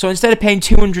 So instead of paying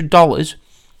 $200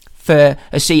 for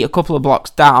a seat a couple of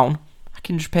blocks down, I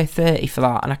can just pay $30 for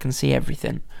that, and I can see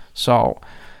everything. So...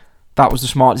 that was the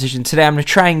smart decision. Today I'm going to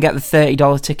try and get the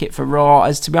 $30 ticket for Raw,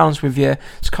 as to be honest with you,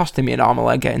 it's costing me an arm and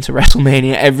leg getting to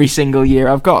WrestleMania every single year.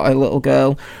 I've got a little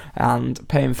girl, and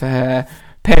paying for her,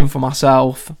 paying for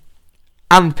myself,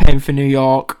 and paying for New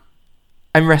York,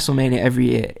 and WrestleMania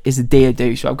every year is a dear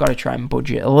do, so I've got to try and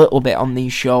budget a little bit on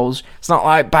these shows. It's not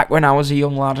like back when I was a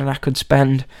young lad and I could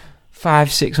spend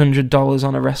 $500-600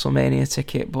 on a WrestleMania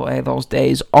ticket, but hey, those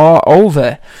days are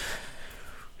over.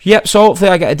 Yep, so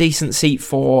hopefully I get a decent seat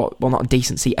for... well, not a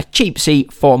decent seat, a cheap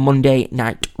seat for Monday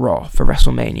Night Raw for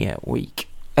WrestleMania week.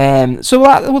 So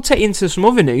that will take you into some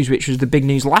other news, which was the big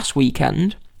news last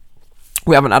weekend.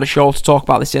 We haven't had a show to talk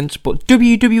about this since, but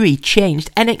WWE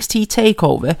changed NXT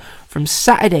TakeOver from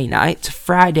Saturday night to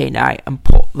Friday night and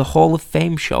put the Hall of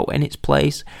Fame show in its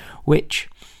place, which...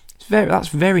 that's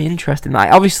very interesting.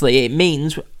 Like, obviously, it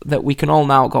means that we can all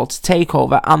now go to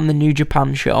TakeOver and the New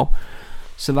Japan show.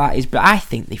 So that is, but I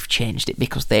think they've changed it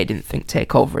because they didn't think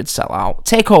TakeOver would sell out.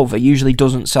 TakeOver usually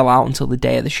doesn't sell out until the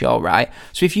day of the show, right?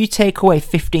 So if you take away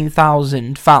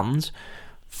 15,000 fans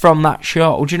from that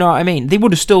show, do you know what I mean? They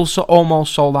would have still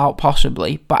almost sold out,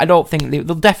 possibly, but I don't think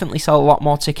they'll definitely sell a lot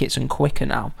more tickets and quicker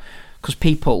now, because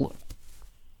people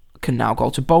can now go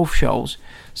to both shows.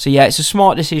 So yeah, it's a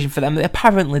smart decision for them.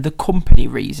 Apparently the company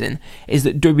reason is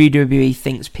that WWE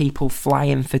thinks people fly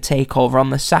in for TakeOver on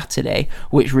the Saturday,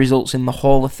 which results in the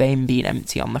Hall of Fame being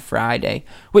empty on the Friday,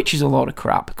 which is a load of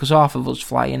crap, because half of us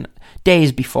fly in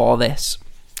days before this.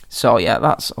 So yeah,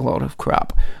 that's a load of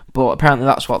crap. But apparently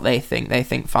that's what they think. They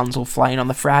think fans will fly in on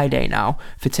the Friday now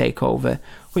for TakeOver,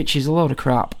 which is a load of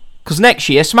crap. Because next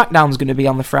year, SmackDown's going to be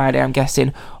on the Friday, I'm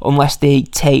guessing, unless they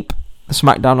tape the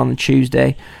SmackDown on the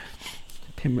Tuesday.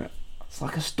 It's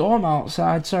like a storm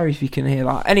outside. Sorry if you can hear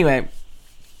that. Anyway,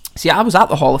 see, I was at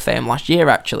the Hall of Fame last year,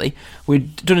 actually.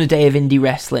 We'd done a day of indie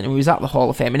wrestling, and we was at the Hall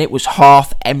of Fame, and it was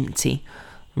half empty.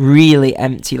 Really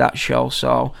empty, that show.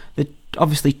 So,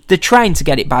 obviously, they're trying to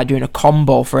get it by doing a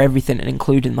combo for everything and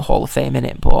including the Hall of Fame in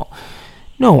it, but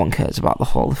no one cares about the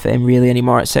Hall of Fame, really,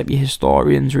 anymore, except your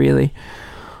historians, really.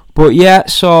 But yeah,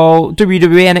 so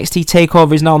WWE NXT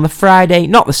TakeOver is now on the Friday,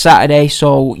 not the Saturday,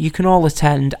 so you can all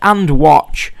attend and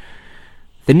watch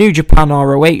the New Japan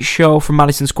ROH show from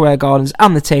Madison Square Gardens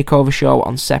and the TakeOver show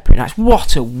on separate nights.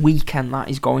 What a weekend that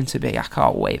is going to be. I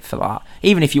can't wait for that.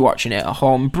 Even if you're watching it at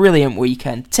home, brilliant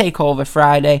weekend. TakeOver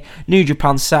Friday, New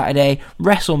Japan Saturday,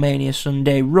 WrestleMania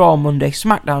Sunday, Raw Monday,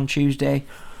 SmackDown Tuesday.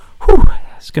 Whew,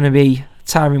 it's going to be a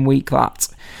tiring week, that.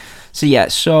 So yeah,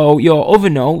 so your other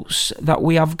notes that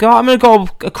we have got, I'm going to go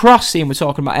across, seeing we're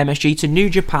talking about MSG, to New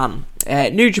Japan.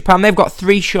 New Japan, they've got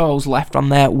 3 shows left on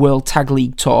their World Tag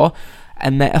League Tour,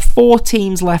 and there are 4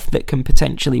 teams left that can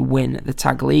potentially win the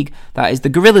Tag League. That is the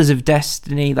Gorillas of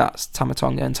Destiny, that's Tama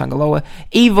Tonga and Tangaloa,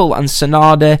 Evil and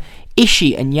Sanada,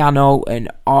 Ishii and Yano,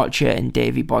 and Archer and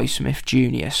Davey Boy Smith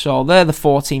Jr. So they're the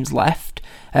 4 teams left.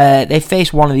 They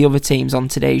face one of the other teams on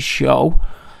today's show,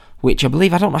 which I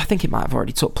believe, I think it might have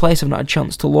already took place. I've not had a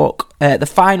chance to look. The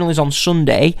final is on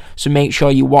Sunday, so make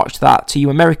sure you watch that. To you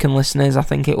American listeners, I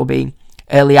think it will be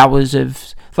early hours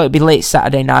of... it'll be late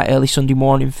Saturday night, early Sunday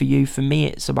morning for you. For me,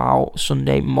 it's about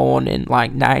Sunday morning,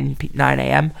 like 9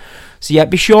 a.m. So yeah,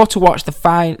 be sure to watch the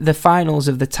finals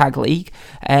of the Tag League.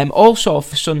 Also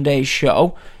for Sunday's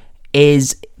show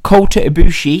is Kota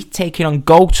Ibushi taking on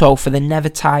Goto for the Never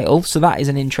title, so that is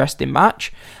an interesting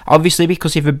match. Obviously,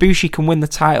 because if Ibushi can win the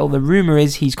title, the rumour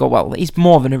is it's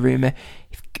more than a rumour.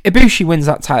 If Ibushi wins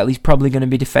that title, he's probably going to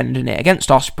be defending it against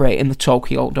Ospreay in the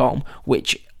Tokyo Dome,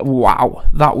 which, wow,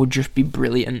 that would just be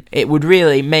brilliant. It would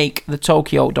really make the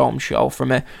Tokyo Dome show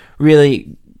from a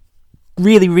really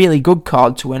good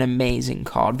card to an amazing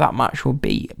card. That match will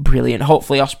be brilliant.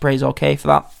 Hopefully Ospreay's okay for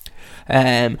that.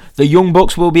 The Young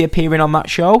Bucks will be appearing on that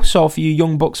show, so for you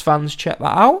Young Bucks fans, check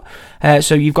that out.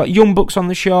 So you've got Young Bucks on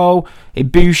the show,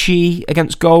 Ibushi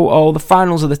against Goto, the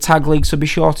finals of the Tag League, so be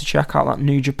sure to check out that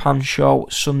New Japan show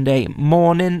Sunday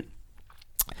morning.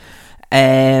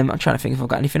 I'm trying to think if I've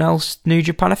got anything else. New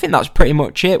Japan, I think that's pretty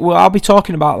much it. Well, I'll be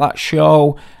talking about that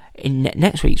show in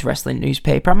next week's wrestling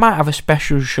newspaper. I might have a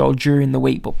special show during the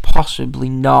week, but possibly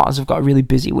not, as I've got a really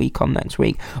busy week on next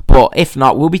week. But if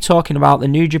not, we'll be talking about the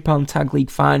New Japan Tag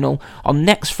League final on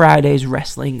next Friday's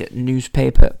wrestling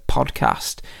newspaper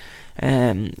podcast.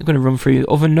 I'm going to run through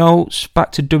other notes,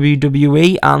 back to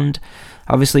WWE, and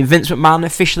obviously Vince McMahon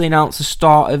officially announced the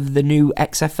start of the new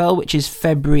XFL, which is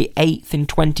February 8th in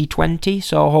 2020,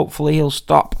 so hopefully he'll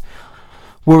stop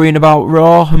worrying about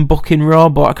Raw and booking Raw,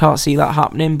 but I can't see that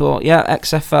happening. But yeah,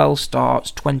 XFL starts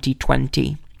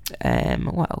 2020.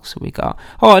 What else have we got?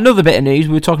 Oh, another bit of news.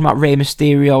 We were talking about Rey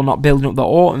Mysterio not building up the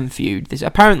Orton feud.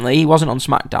 Apparently, he wasn't on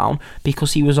SmackDown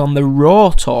because he was on the Raw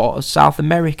tour of South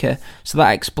America. So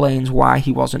that explains why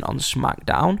he wasn't on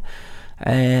SmackDown.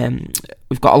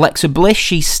 We've got Alexa Bliss.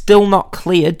 She's still not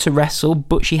cleared to wrestle,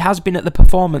 but she has been at the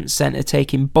Performance Center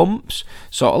taking bumps.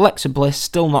 So Alexa Bliss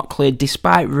still not cleared,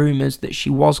 despite rumours that she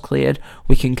was cleared.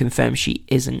 We can confirm she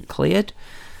isn't cleared.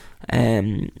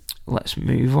 Let's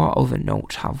move. What other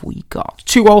notes have we got?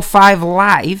 205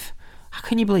 Live, how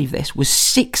can you believe this, was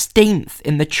 16th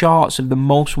in the charts of the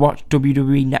most watched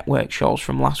WWE Network shows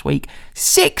from last week.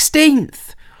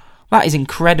 16th! That is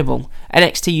incredible.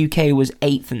 NXT UK was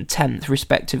 8th and 10th,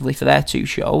 respectively, for their two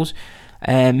shows.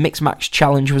 Mixed Match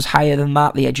Challenge was higher than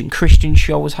that. The Edge and Christian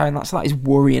show was higher than that. So that is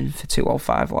worrying for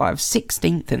 205 Live.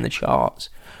 16th in the charts.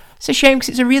 It's a shame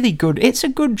because it's a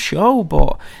good show,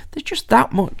 but there's just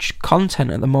that much content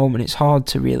at the moment. It's hard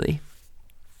to really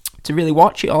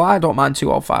watch it. Oh, I don't mind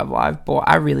 205 Live, but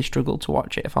I really struggle to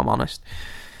watch it, if I'm honest.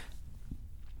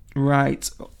 Right.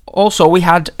 Also, we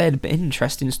had an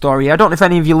interesting story. I don't know if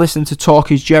any of you listen to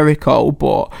Talk is Jericho,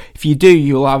 but if you do,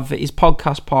 you'll have his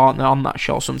podcast partner on that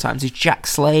show sometimes. Is Jack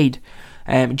Slade.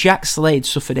 Jack Slade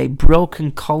suffered a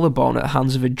broken collarbone at the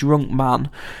hands of a drunk man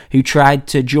who tried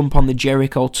to jump on the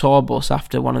Jericho tour bus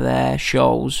after one of their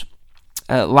shows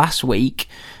last week.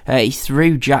 He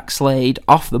threw Jack Slade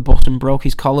off the bus and broke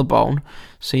his collarbone.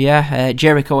 So yeah,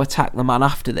 Jericho attacked the man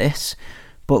after this.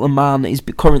 But the man is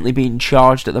currently being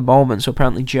charged at the moment, so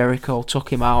apparently Jericho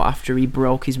took him out after he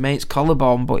broke his mate's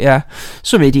collarbone. But yeah,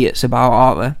 some idiots about,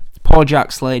 aren't there? Poor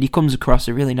Jack Slade, he comes across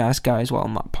a really nice guy as well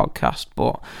on that podcast,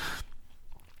 but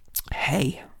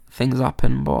hey, things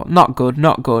happen, but not good.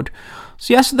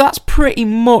 So yeah, so that's pretty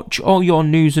much all your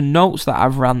news and notes that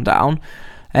I've ran down.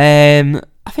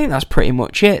 I think that's pretty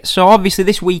much it. So obviously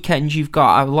this weekend you've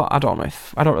got a lot. I don't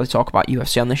really talk about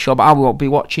UFC on this show, but I will be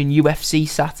watching UFC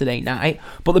Saturday night.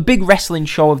 But the big wrestling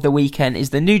show of the weekend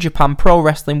is the New Japan Pro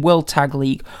Wrestling World Tag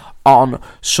League on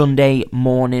Sunday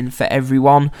morning for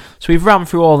everyone. So we've ran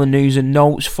through all the news and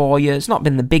notes for you. It's not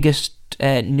been the biggest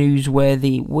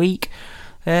newsworthy week.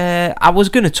 I was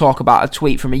going to talk about a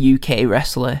tweet from a UK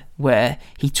wrestler where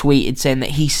he tweeted saying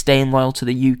that he's staying loyal to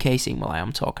the UK scene. Well, I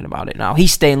am talking about it now.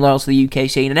 He's staying loyal to the UK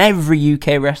scene, and every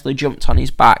UK wrestler jumped on his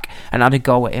back and had a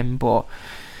go at him, but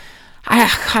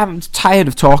I'm tired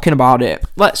of talking about it.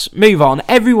 Let's move on.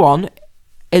 Everyone,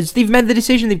 as they've made the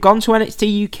decision, they've gone to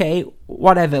NXT UK,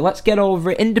 whatever, let's get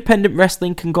over it. UK independent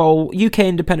wrestling can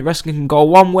go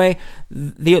one way,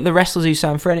 the wrestlers who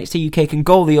sign for NXT UK can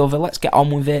go the other. Let's get on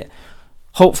with it.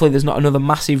 Hopefully there's not another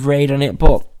massive raid on it,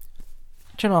 but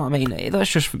do you know what I mean?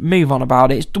 Let's just move on about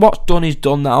it. What's done is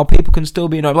done now. People can still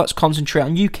be, let's concentrate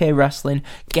on UK wrestling,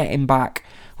 getting back,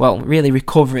 really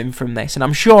recovering from this, and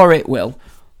I'm sure it will.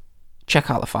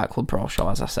 Check out the Fight Club Pro show,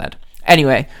 as I said.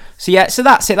 Anyway, so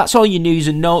that's it. That's all your news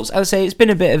and notes. As I say, it's been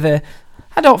a bit of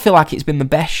I don't feel like it's been the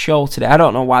best show today. I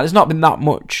don't know why. There's not been that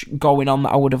much going on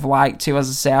that I would have liked to. As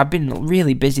I say, I've been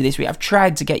really busy this week. I've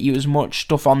tried to get you as much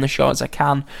stuff on the show as I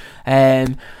can.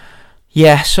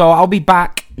 So I'll be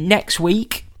back next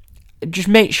week. Just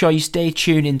make sure you stay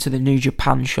tuned into the New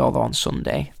Japan show on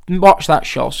Sunday. Watch that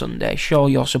show Sunday. Show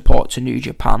your support to New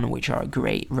Japan, which are a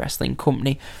great wrestling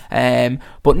company.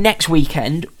 But next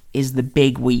weekend, is the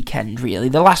big weekend, really,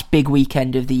 the last big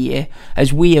weekend of the year,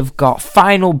 as we have got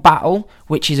Final Battle,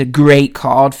 which is a great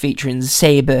card featuring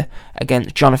Sabre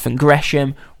against Jonathan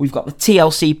Gresham. We've got the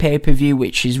TLC pay-per-view,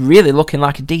 which is really looking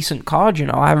like a decent card, you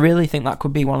know. I really think that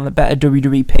could be one of the better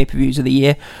WWE pay-per-views of the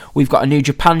year. We've got a New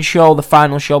Japan show, the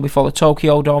final show before the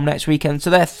Tokyo Dome next weekend. So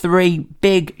they're three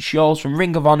big shows from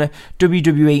Ring of Honor,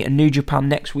 WWE and New Japan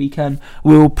next weekend.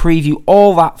 We will preview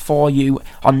all that for you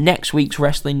on next week's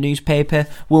Wrestling Newspaper.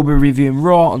 We'll be reviewing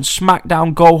Raw and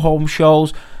SmackDown go-home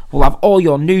shows. We'll have all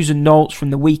your news and notes from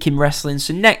the week in wrestling.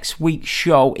 So next week's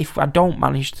show, if I don't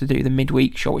manage to do the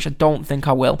midweek show, which I don't think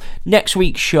I will, next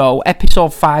week's show,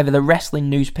 episode 5 of the Wrestling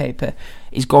Newspaper,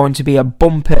 is going to be a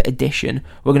bumper edition.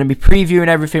 We're going to be previewing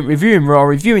everything, reviewing Raw,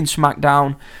 reviewing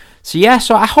SmackDown. So yeah,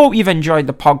 so I hope you've enjoyed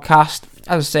the podcast.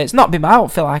 As I say, it's not been, I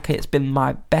don't feel like it's been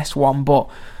my best one, but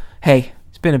hey,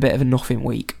 it's been a bit of a nothing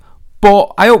week.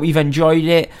 But I hope you've enjoyed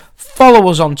it. Follow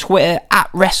us on Twitter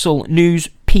at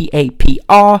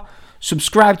WrestleNewsPAPR.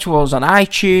 Subscribe to us on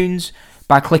iTunes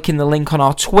by clicking the link on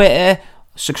our Twitter.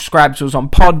 Subscribe to us on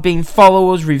Podbean.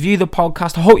 Follow us. Review the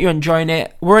podcast. I hope you're enjoying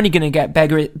it. We're only going to get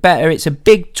better. It's a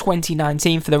big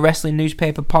 2019 for the Wrestling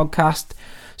Newspaper podcast.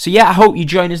 So yeah, I hope you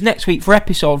join us next week for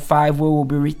episode 5, where we'll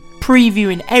be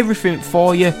previewing everything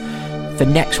for you for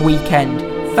next weekend.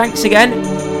 Thanks again.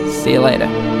 See you later.